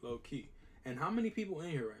 Low key. And how many people in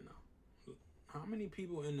here right now? How many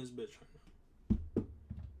people in this bitch right now?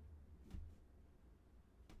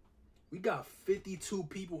 We got 52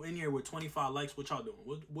 people in here with 25 likes. What y'all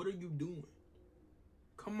doing? What are you doing?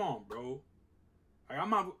 Come on, bro. Like,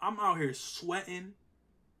 I'm out here sweating,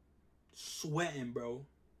 bro,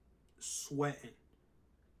 sweating.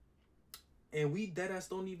 And we deadass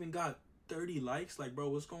don't even got 30 likes. Like, bro,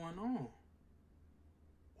 what's going on?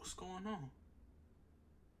 What's going on?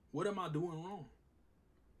 What am I doing wrong?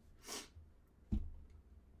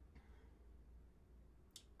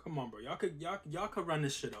 Come on, bro. Y'all could run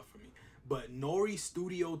this shit up for me. But NORI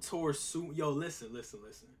studio tour soon. Yo, listen.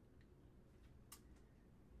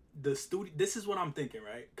 This is what I'm thinking,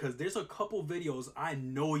 right? Because there's a couple videos I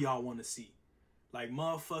know y'all want to see. Like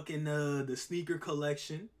motherfucking the sneaker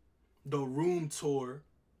collection, the room tour.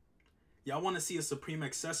 Y'all want to see a Supreme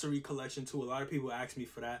accessory collection too. A lot of people ask me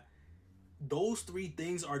for that. Those 3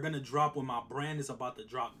 things are going to drop when my brand is about to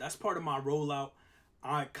drop. That's part of my rollout.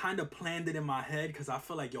 I kind of planned it in my head because I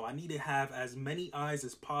feel like, yo, I need to have as many eyes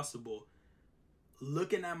as possible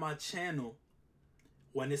looking at my channel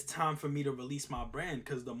when it's time for me to release my brand.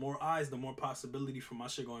 Because the more eyes, the more possibility for my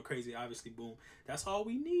shit going crazy. Obviously, boom. That's all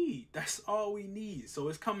we need. That's all we need. So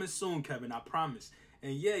it's coming soon, Kevin. I promise.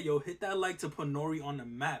 And yeah, yo, hit that like to put NORI on the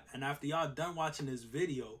map. And after y'all done watching this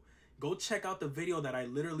video, go check out the video that I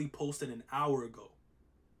literally posted an hour ago.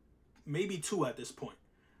 Maybe 2 at this point.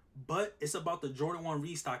 But it's about the Jordan 1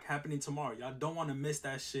 restock happening tomorrow. Y'all don't want to miss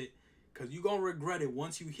that shit. Because you're going to regret it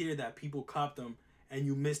once you hear that people copped them and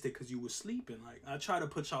you missed it because you was sleeping. Like, I try to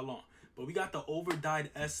put y'all on. But we got the over-dyed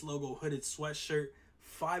S logo hooded sweatshirt.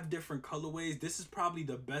 5 different colorways. This is probably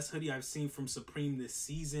the best hoodie I've seen from Supreme this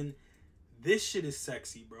season. This shit is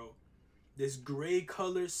sexy, bro. This gray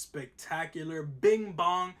color, spectacular. Bing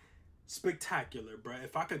bong. Spectacular, bro.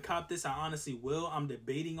 If I could cop this, I honestly will. I'm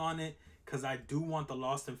debating on it because I do want the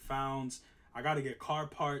lost and founds. I got to get car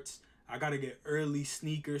parts. I got to get early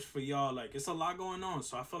sneakers for y'all. Like, it's a lot going on.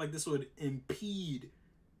 So I feel like this would impede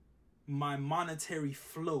my monetary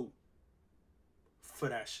flow for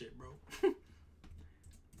that shit, bro.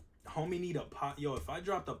 Homie need a Yo, if I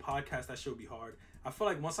drop the podcast, that shit would be hard. I feel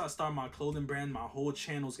like once I start my clothing brand, my whole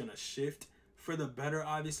channel's going to shift for the better.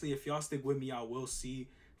 Obviously, if y'all stick with me, I will see.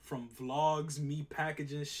 From vlogs, me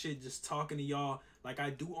packaging shit, just talking to y'all like I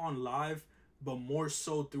do on live, but more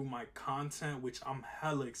so through my content, which I'm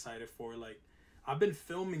hella excited for. Like, I've been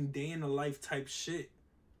filming day in the life type shit,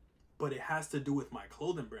 but it has to do with my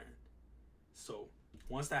clothing brand. So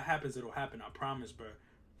once that happens, it'll happen. I promise, bro.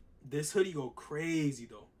 This hoodie go crazy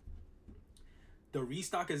though. The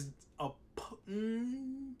restock is up.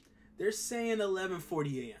 They're saying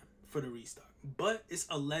 11:40 a.m. for the restock, but it's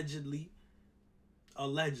allegedly,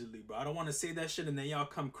 bro. I don't want to say that shit and then y'all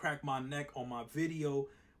come crack my neck on my video.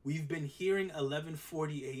 We've been hearing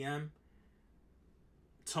 11:40 a.m.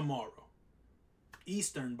 tomorrow,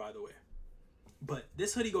 Eastern, by the way. But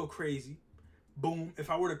this hoodie go crazy. Boom. If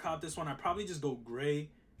I were to cop this one, I'd probably just go gray.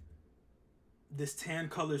 This tan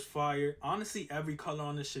color's fire. Honestly, every color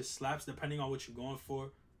on this shit slaps depending on what you're going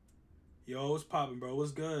for. Yo, what's poppin', bro?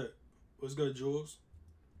 What's good? What's good, Jules?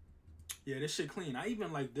 Yeah, this shit clean. I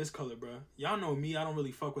even like this color, bro. Y'all know me. I don't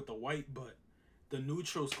really fuck with the white, but the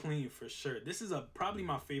neutral's clean for sure. This is probably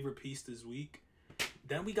my favorite piece this week.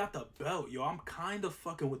 Then we got the belt. Yo, I'm kind of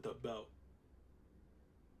fucking with the belt.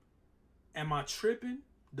 Am I tripping?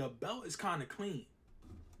 The belt is kind of clean.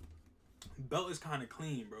 Belt is kind of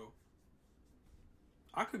clean, bro.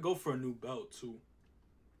 I could go for a new belt, too.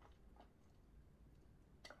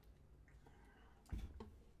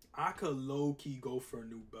 I could low-key go for a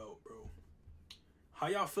new belt, bro. How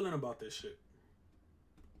y'all feeling about this shit?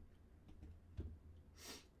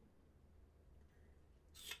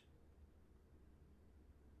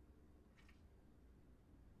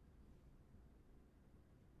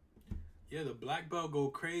 Yeah, the black belt go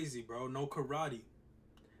crazy, bro. No karate.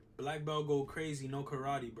 Black belt go crazy, no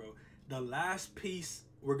karate, bro. The last piece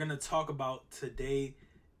we're going to talk about today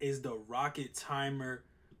is the Rocket Timer.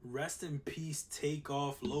 Rest in peace,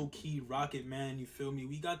 Takeoff, low-key Rocket Man, you feel me?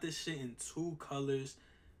 We got this shit in 2 colors.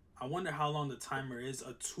 I wonder how long the timer is.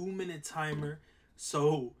 A 2-minute timer.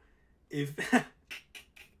 So if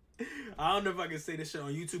I don't know if I can say this shit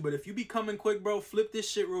on YouTube, but if you be coming quick, bro, flip this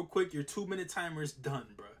shit real quick. Your 2-minute timer is done,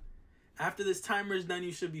 bro. After this timer is done,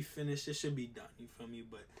 you should be finished. It should be done. You feel me?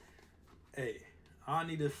 But hey, I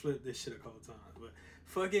need to flip this shit a couple times. But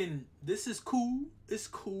fucking, this is cool. It's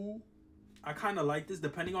cool. I kind of like this.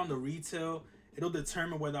 Depending on the retail, it'll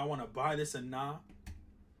determine whether I want to buy this or not.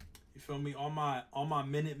 You feel me? All my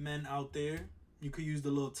Minutemen out there, you could use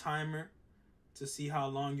the little timer to see how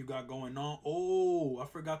long you got going on. Oh, I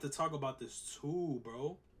forgot to talk about this too,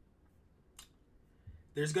 bro.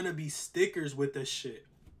 There's gonna be stickers with this shit.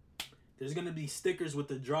 There's gonna be stickers with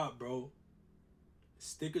the drop, bro.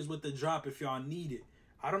 Stickers with the drop if y'all need it.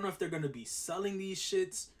 I don't know if they're gonna be selling these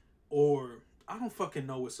shits or I don't fucking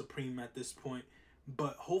know with Supreme at this point.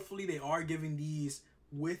 But hopefully they are giving these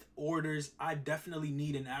with orders. I definitely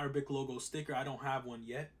need an Arabic logo sticker. I don't have one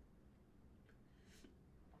yet.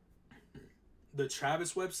 The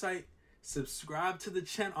Travis website, subscribe to the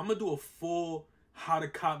channel. I'm gonna do a full how to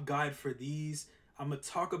cop guide for these. I'm gonna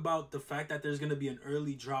talk about the fact that there's gonna be an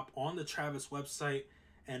early drop on the Travis website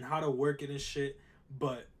and how to work it and shit.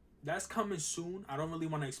 But that's coming soon. I don't really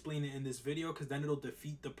want to explain it in this video because then it'll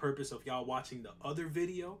defeat the purpose of y'all watching the other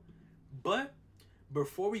video. But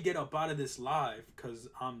before we get up out of this live, because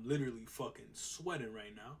I'm literally fucking sweating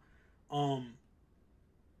right now,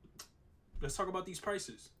 let's talk about these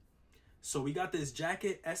prices. So we got this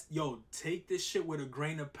jacket. Yo, take this shit with a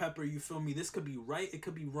grain of pepper. You feel me? This could be right. It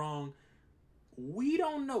could be wrong. We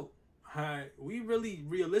don't know. Alright? We really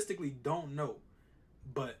realistically don't know.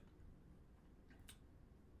 But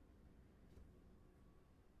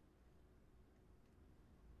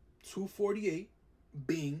 $248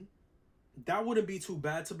 Bing. That wouldn't be too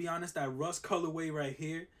bad, to be honest. That rust colorway right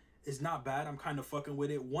here is not bad. I'm kind of fucking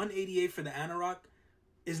with it. $188 for the Anorak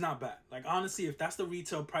is not bad. Like, honestly, if that's the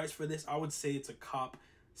retail price for this, I would say it's a cop.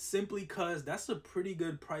 Simply because that's a pretty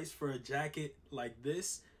good price for a jacket like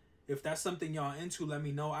this. If that's something y'all into, let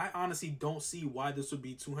me know. I honestly don't see why this would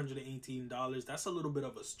be $218. That's a little bit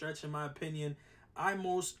of a stretch in my opinion. I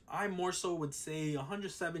more so would say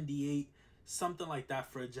 $178, something like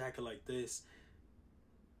that for a jacket like this.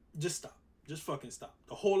 Just stop. Just fucking stop.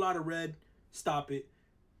 A whole lot of red. Stop it.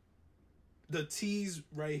 The TEES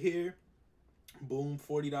right here. Boom.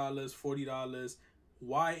 $40. $40.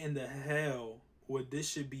 Why in the hell would this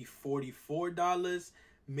should be $44?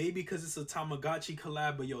 Maybe because it's a Tamagotchi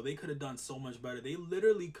collab. But yo, they could have done so much better. They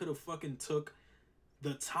literally could have fucking took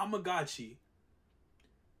the Tamagotchi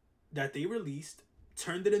that they released,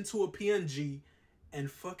 turned it into a PNG, and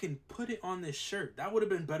fucking put it on this shirt. That would have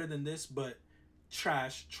been better than this, but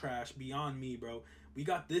trash beyond me, bro. We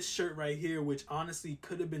got this shirt right here, which honestly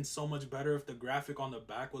could have been so much better if the graphic on the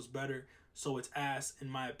back was better. So it's ass in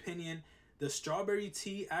my opinion. The strawberry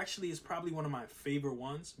tee actually is probably one of my favorite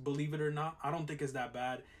ones, believe it or not. I don't think it's that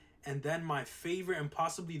bad. And then my favorite and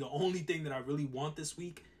possibly the only thing that I really want this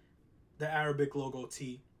week, the Arabic logo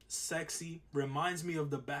tee. Sexy, reminds me of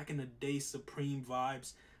the back in the day Supreme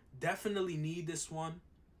vibes. Definitely need this one.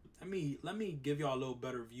 Let me give y'all a little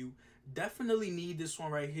better view. Definitely need this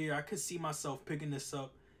one right here. I could see myself picking this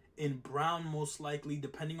up in brown most likely,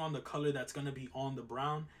 depending on the color that's going to be on the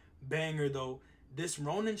brown. Banger though. This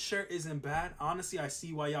Ronin shirt isn't bad. Honestly, I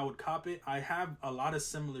see why y'all would cop it. I have a lot of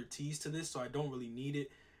similar tees to this, so I don't really need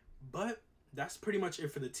it. But that's pretty much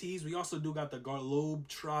it for the tees. We also do got the Garlobe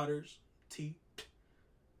Trotters tee.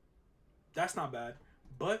 That's not bad.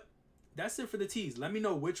 But that's it for the tees. Let me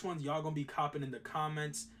know which ones y'all gonna be copping in the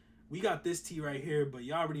comments. We got this tee right here, but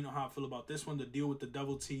y'all already know how I feel about this one. The deal with the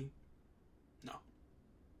devil tee. No.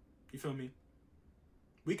 You feel me?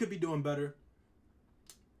 We could be doing better.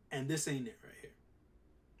 And this ain't it right here.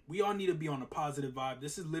 We all need to be on a positive vibe.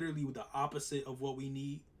 This is literally the opposite of what we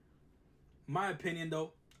need. My opinion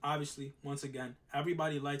though, obviously, once again,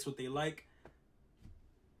 everybody likes what they like.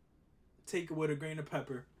 Take it with a grain of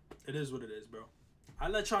pepper. It is what it is, bro. I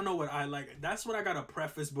let y'all know what I like. That's what I gotta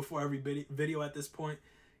preface before every video at this point.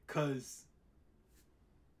 Because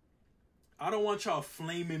I don't want y'all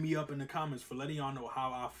flaming me up in the comments for letting y'all know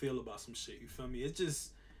how I feel about some shit. You feel me? It's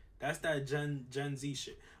just, that's that Gen Z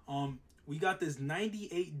shit. We got this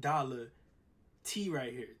 $98 tee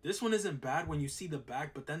right here. This one isn't bad when you see the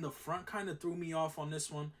back, but then the front kind of threw me off on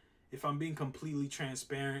this one. If I'm being completely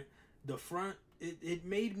transparent, the front, it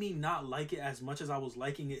made me not like it as much as I was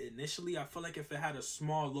liking it initially. I feel like if it had a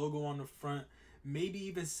small logo on the front, maybe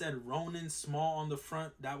even said Ronin small on the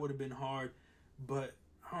front, that would have been hard. But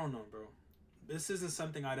I don't know, bro. This isn't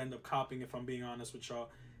something I'd end up copying if I'm being honest with y'all.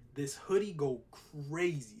 This hoodie go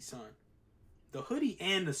crazy, son. The hoodie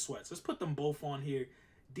and the sweats. Let's put them both on here.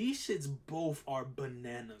 These shits both are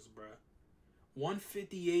bananas, bro.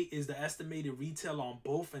 158 is the estimated retail on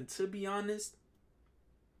both, and to be honest,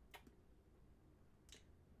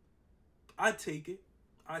 I take it.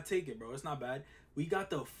 I take it, bro. It's not bad. We got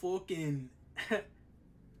the fucking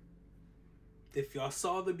if y'all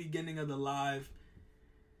saw the beginning of the live,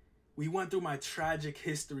 we went through my tragic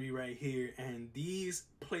history right here, and these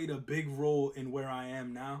played a big role in where I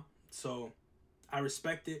am now. So I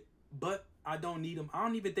respect it, but I don't need them. I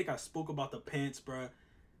don't even think I spoke about the pants, bro.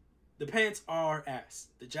 The pants are ass.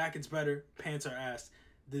 The jacket's better. Pants are ass.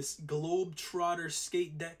 This Globetrotter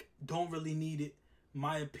skate deck, don't really need it.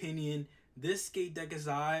 My opinion. This skate deck is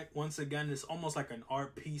alright. Once again, it's almost like an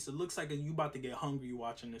art piece. It looks like you about to get hungry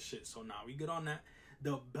watching this shit. So now we good on that.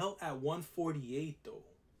 The belt at 148 though.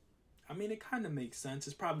 I mean, it kind of makes sense.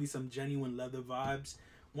 It's probably some genuine leather vibes.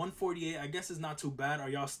 148, I guess, is not too bad. Are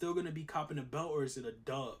y'all still gonna be copping a belt, or is it a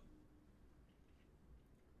dub?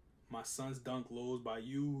 My son's dunk lows by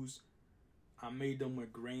Use. I made them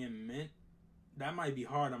with gray and mint. That might be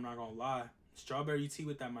hard, I'm not gonna lie. Strawberry tea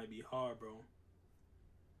with that might be hard, bro.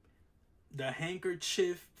 The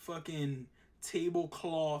handkerchief fucking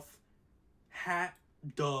tablecloth hat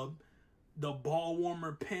dub. The ball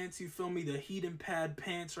warmer pants, you feel me? The heating pad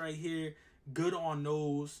pants right here. Good on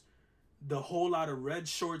those. The whole lot of red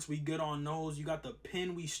shorts, we good on those. You got the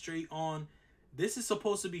pin, we straight on. This is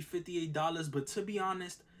supposed to be $58, but to be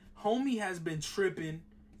honest, homie has been tripping.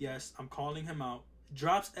 Yes, I'm calling him out.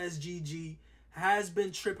 Drops SGG has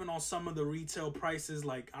been tripping on some of the retail prices.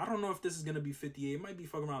 Like, I don't know if this is going to be 58. It might be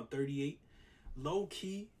fucking around 38. Low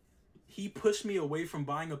key, he pushed me away from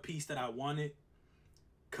buying a piece that I wanted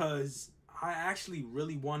because I actually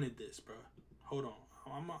really wanted this, bro. Hold on.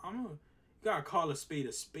 You gotta call a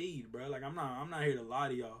spade, bro. Like, I'm not here to lie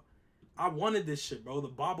to y'all. I wanted this shit, bro. The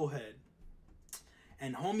bobblehead.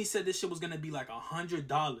 And homie said this shit was going to be like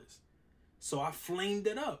 $100. So I flamed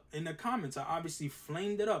it up in the comments. I obviously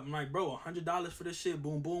flamed it up. I'm like, bro, $100 for this shit.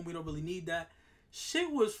 Boom, boom. We don't really need that. Shit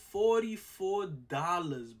was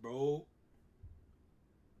 $44, bro.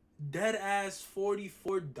 Dead ass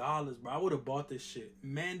 $44, bro. I would have bought this shit.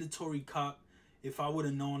 Mandatory cop if I would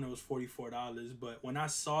have known it was $44. But when I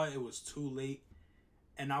saw it, it was too late.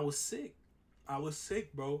 And I was sick. I was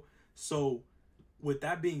sick, bro. So with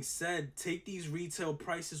that being said, take these retail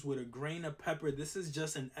prices with a grain of pepper. This is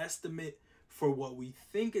just an estimate for what we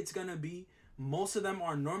think it's gonna be. Most of them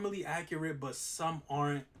are normally accurate, but some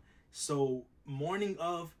aren't. So morning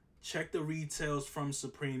of, check the retails from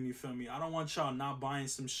Supreme, you feel me? I don't want y'all not buying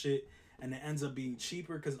some shit and it ends up being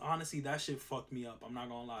cheaper, because honestly, that shit fucked me up. I'm not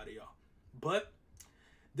gonna lie to y'all. But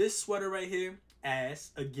this sweater right here,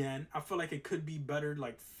 ass, again, I feel like it could be better,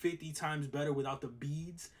 like 50 times better without the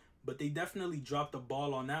beads. But they definitely dropped the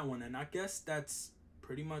ball on that one. And I guess that's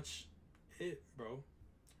pretty much it, bro.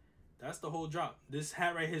 That's the whole drop. This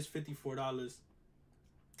hat right here is $54.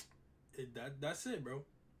 That's it, bro.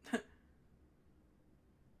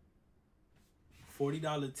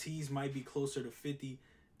 $40 tees might be closer to 50.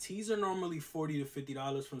 Tees are normally $40 to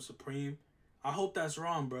 $50 from Supreme. I hope that's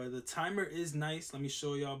wrong, bro. The timer is nice. Let me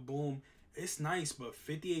show y'all. Boom. It's nice, but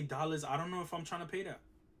 $58, I don't know if I'm trying to pay that.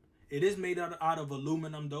 It is made out of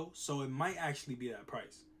aluminum, though, so it might actually be that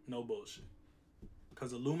price. No bullshit.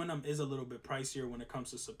 Because aluminum is a little bit pricier when it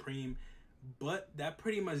comes to Supreme. But that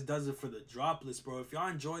pretty much does it for the Droplist, bro. If y'all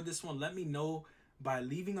enjoyed this one, let me know by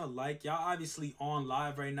leaving a like. Y'all obviously on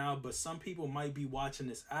live right now, but some people might be watching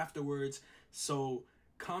this afterwards. So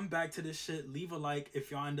come back to this shit. Leave a like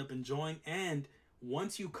if y'all end up enjoying. And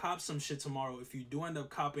once you cop some shit tomorrow, if you do end up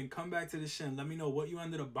copping, come back to this shit and let me know what you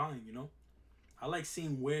ended up buying, you know? I like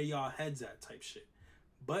seeing where y'all heads at type shit.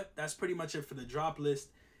 But that's pretty much it for the drop list.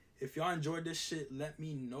 If y'all enjoyed this shit, let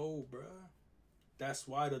me know, bruh. That's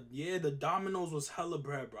why the dominoes was hella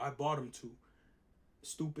bread, bro. I bought them too.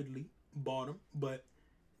 Stupidly bought them. But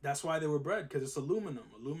that's why they were bread, because it's aluminum.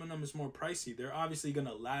 Aluminum is more pricey. They're obviously going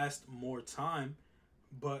to last more time,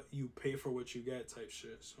 but you pay for what you get type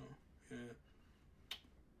shit. So, yeah.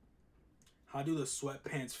 How do the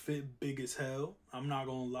sweatpants fit? Big as hell. I'm not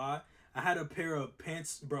going to lie. I had a pair of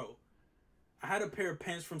pants, bro. I had a pair of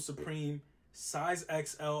pants from Supreme, size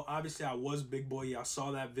XL. Obviously, I was big boy. Y'all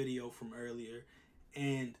saw that video from earlier.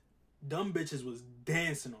 And dumb bitches was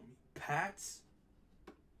dancing on me. Pats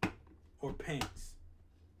or pants?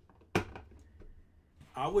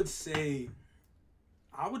 I would say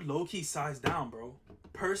I would low-key size down, bro.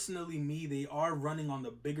 Personally, me, they are running on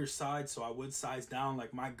the bigger side, so I would size down.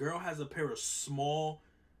 Like, my girl has a pair of small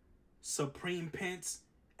Supreme pants,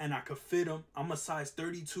 and I could fit them. I'm a size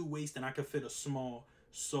 32 waist, and I could fit a small.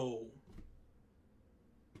 So,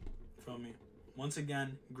 feel me? Once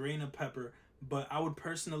again, grain of pepper. But I would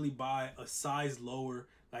personally buy a size lower,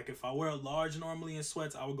 Like, if I wear a large normally in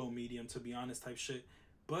sweats, I would go medium, to be honest, type shit.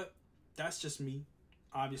 But that's just me.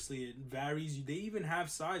 Obviously, it varies. They even have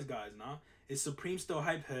size, guys, nah? Is Supreme still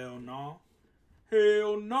hype? Hell no.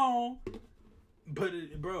 Hell no.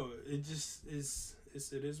 But, bro, it just is...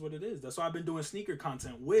 It is what it is. That's why I've been doing sneaker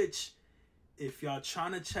content, which, if y'all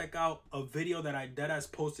trying to check out a video that I deadass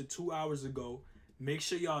posted 2 hours ago, make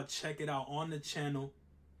sure y'all check it out on the channel.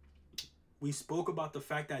 We spoke about the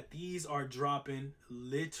fact that these are dropping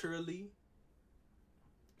literally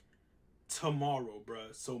tomorrow,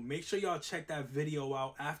 bruh. So make sure y'all check that video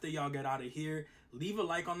out after y'all get out of here. Leave a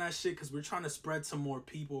like on that shit, because we're trying to spread some more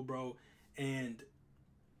people, bro. And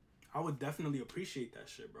I would definitely appreciate that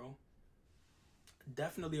shit, bro.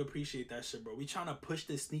 Definitely appreciate that shit, bro. We trying to push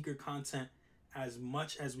this sneaker content as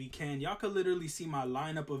much as we can. Y'all could literally see my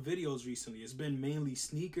lineup of videos recently. It's been mainly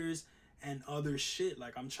sneakers and other shit.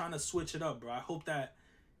 Like, I'm trying to switch it up, bro. I hope that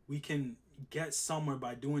we can get somewhere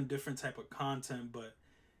by doing different type of content, but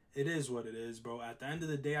it is what it is, bro. At the end of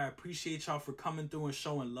the day, I appreciate y'all for coming through and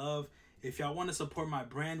showing love. If y'all want to support my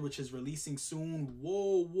brand, which is releasing soon,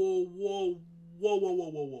 whoa, whoa, whoa, whoa, whoa,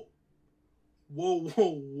 whoa, whoa, whoa. Whoa,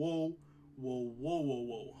 whoa, whoa, whoa, whoa, whoa,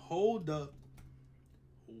 whoa. Hold up.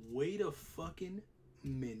 Wait a fucking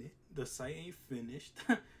minute. The site ain't finished.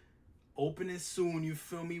 Opening soon, you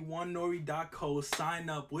feel me? NORI.co. Sign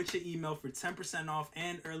up with your email for 10% off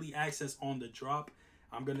and early access on the drop.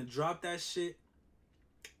 I'm going to drop that shit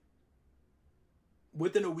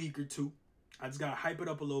within a week or two. I just got to hype it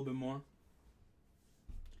up a little bit more.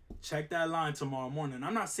 Check that line tomorrow morning.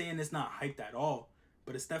 I'm not saying it's not hyped at all,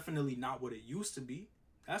 but it's definitely not what it used to be.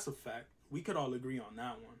 That's a fact. We could all agree on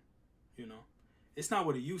that one. You know, it's not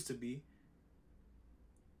what it used to be.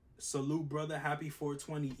 Salute, brother. Happy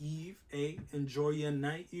 420 Eve. Hey, enjoy your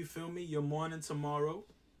night. You feel me? Your morning tomorrow.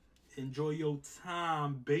 Enjoy your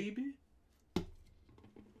time, baby.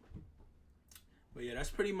 But yeah,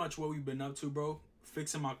 that's pretty much what we've been up to, bro.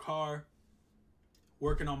 Fixing my car.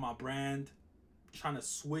 Working on my brand. Trying to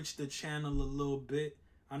switch the channel a little bit.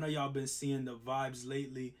 I know y'all been seeing the vibes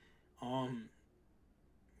lately.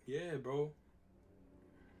 Yeah, bro.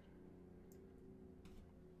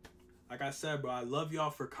 Like I said, bro, I love y'all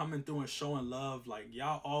for coming through and showing love. Like,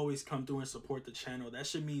 y'all always come through and support the channel. That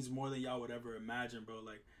shit means more than y'all would ever imagine, bro.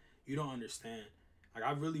 Like, you don't understand. Like,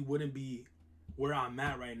 I really wouldn't be where I'm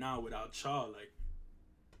at right now without y'all. Like,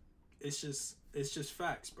 it's just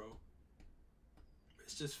facts, bro.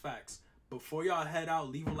 It's just facts. Before y'all head out,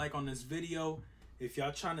 leave a like on this video. If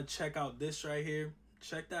y'all trying to check out this right here,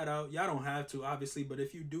 check that out. Y'all don't have to, obviously, but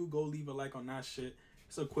if you do, go leave a like on that shit.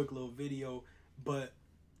 It's a quick little video, but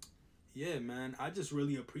yeah, man, I just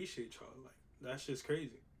really appreciate y'all. Like, that's just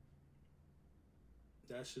crazy.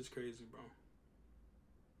 That's just crazy, bro.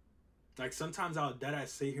 Like, sometimes I'll deadass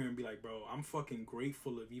sit here and be like, bro, I'm fucking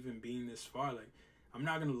grateful of even being this far. Like, I'm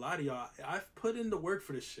not gonna lie to y'all. I've put in the work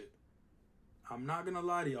for this shit. I'm not gonna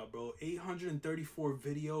lie to y'all, bro. 834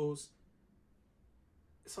 videos.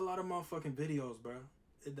 It's a lot of motherfucking videos, bro.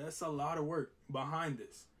 That's a lot of work behind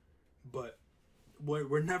this. But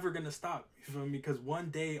we're never gonna stop, you feel me? Because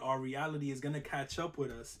one day our reality is gonna catch up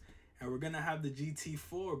with us, and we're gonna have the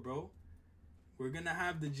GT4, bro. We're gonna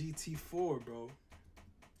have the GT4, bro.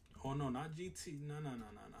 Oh no, not GT. No.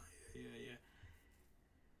 Yeah.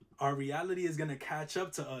 Our reality is gonna catch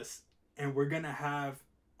up to us, and we're gonna have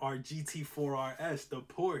our GT4 RS, the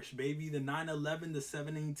Porsche, baby, the 911, the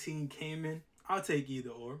 718 Cayman. I'll take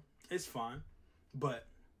either or. It's fine, but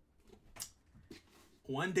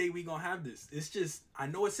one day we gonna have this. It's just, I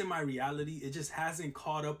know it's in my reality. It just hasn't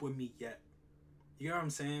caught up with me yet. You know what I'm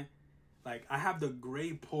saying? Like, I have the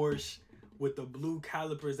gray Porsche with the blue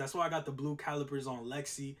calipers. That's why I got the blue calipers on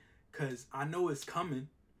Lexi, because I know it's coming.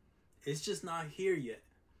 It's just not here yet.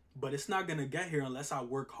 But it's not gonna get here unless I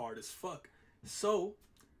work hard as fuck. So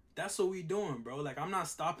that's what we doing, bro. Like, I'm not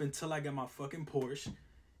stopping till I get my fucking Porsche.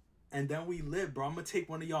 And then we live, bro. I'm gonna take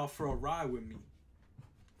one of y'all for a ride with me.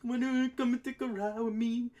 Wanna come and take a ride with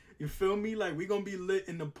me? You feel me? Like, we gonna be lit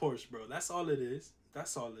in the Porsche, bro. That's all it is.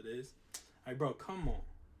 That's all it is. Like, bro, come on.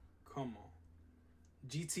 Come on.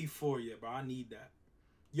 GT4, yeah, bro. I need that.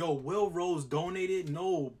 Yo, Will Rose donated?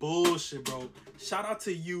 No bullshit, bro. Shout out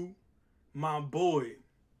to you, my boy.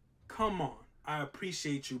 Come on. I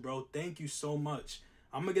appreciate you, bro. Thank you so much.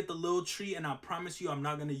 I'm gonna get the little tree, and I promise you I'm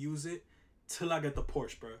not gonna use it till I get the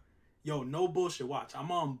Porsche, bro. Yo, no bullshit. Watch. I'm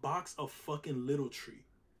gonna unbox a fucking little tree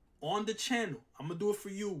on the channel. I'm gonna do it for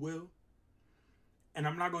you, Will. And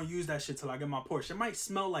I'm not gonna use that shit till I get my Porsche. It might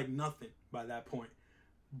smell like nothing by that point,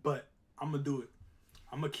 but I'm gonna do it.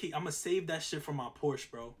 I'm gonna save that shit for my Porsche,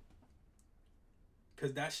 bro.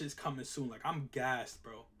 Cause that shit's coming soon. Like, I'm gassed,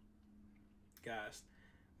 bro. Gassed.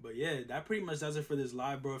 But yeah, that pretty much does it for this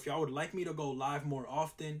live, bro. If y'all would like me to go live more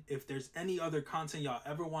often, if there's any other content y'all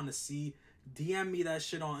ever want to see, DM me that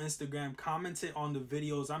shit on Instagram. Comment it on the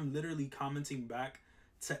videos. I'm literally commenting back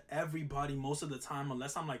to everybody most of the time,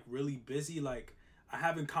 unless I'm like really busy. Like, I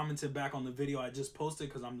haven't commented back on the video I just posted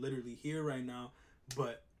because I'm literally here right now.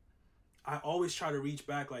 But I always try to reach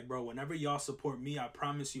back. Like, bro, whenever y'all support me, I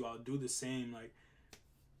promise you I'll do the same. Like,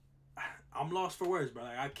 I'm lost for words, bro.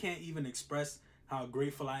 Like, I can't even express how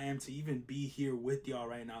grateful I am to even be here with y'all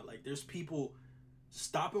right now. Like, there's people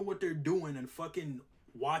stopping what they're doing and fucking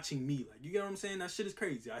watching me. Like, you get what I'm saying? That shit is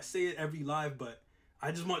crazy. I say it every live, but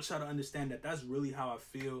I just want y'all to understand that that's really how I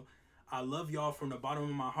feel. I love y'all from the bottom of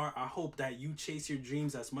my heart. I hope that you chase your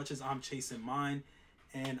dreams as much as I'm chasing mine.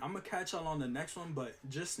 And I'm going to catch y'all on the next one, but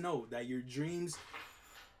just know that your dreams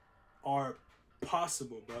are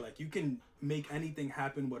possible, bro. Like, you can make anything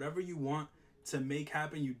happen. Whatever you want to make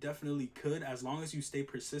happen, you definitely could, as long as you stay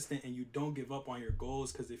persistent and you don't give up on your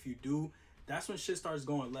goals. Because if you do, that's when shit starts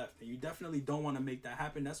going left, and you definitely don't want to make that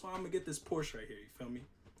happen. That's why I'm gonna get this Porsche right here, you feel me?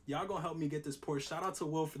 Y'all gonna help me get this Porsche. Shout out to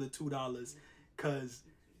Will for the $2, because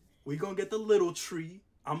we gonna get the little tree.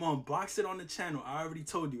 I'm gonna unbox it on the channel, I already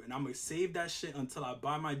told you, and I'm gonna save that shit until I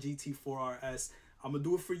buy my GT4 RS. I'm gonna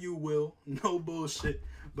do it for you, Will. No bullshit.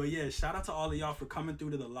 But yeah, shout out to all of y'all for coming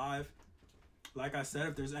through to the live. Like I said,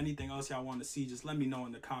 if there's anything else y'all want to see, just let me know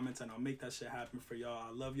in the comments and I'll make that shit happen for y'all.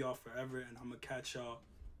 I love y'all forever, and I'm going to catch y'all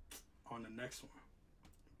on the next one.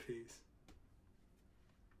 Peace.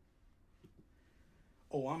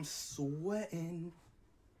 Oh, I'm sweating.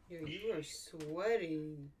 Yo, you are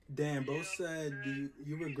sweating. Damn, bro said, do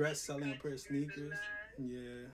you regret selling a pair of sneakers? Yeah.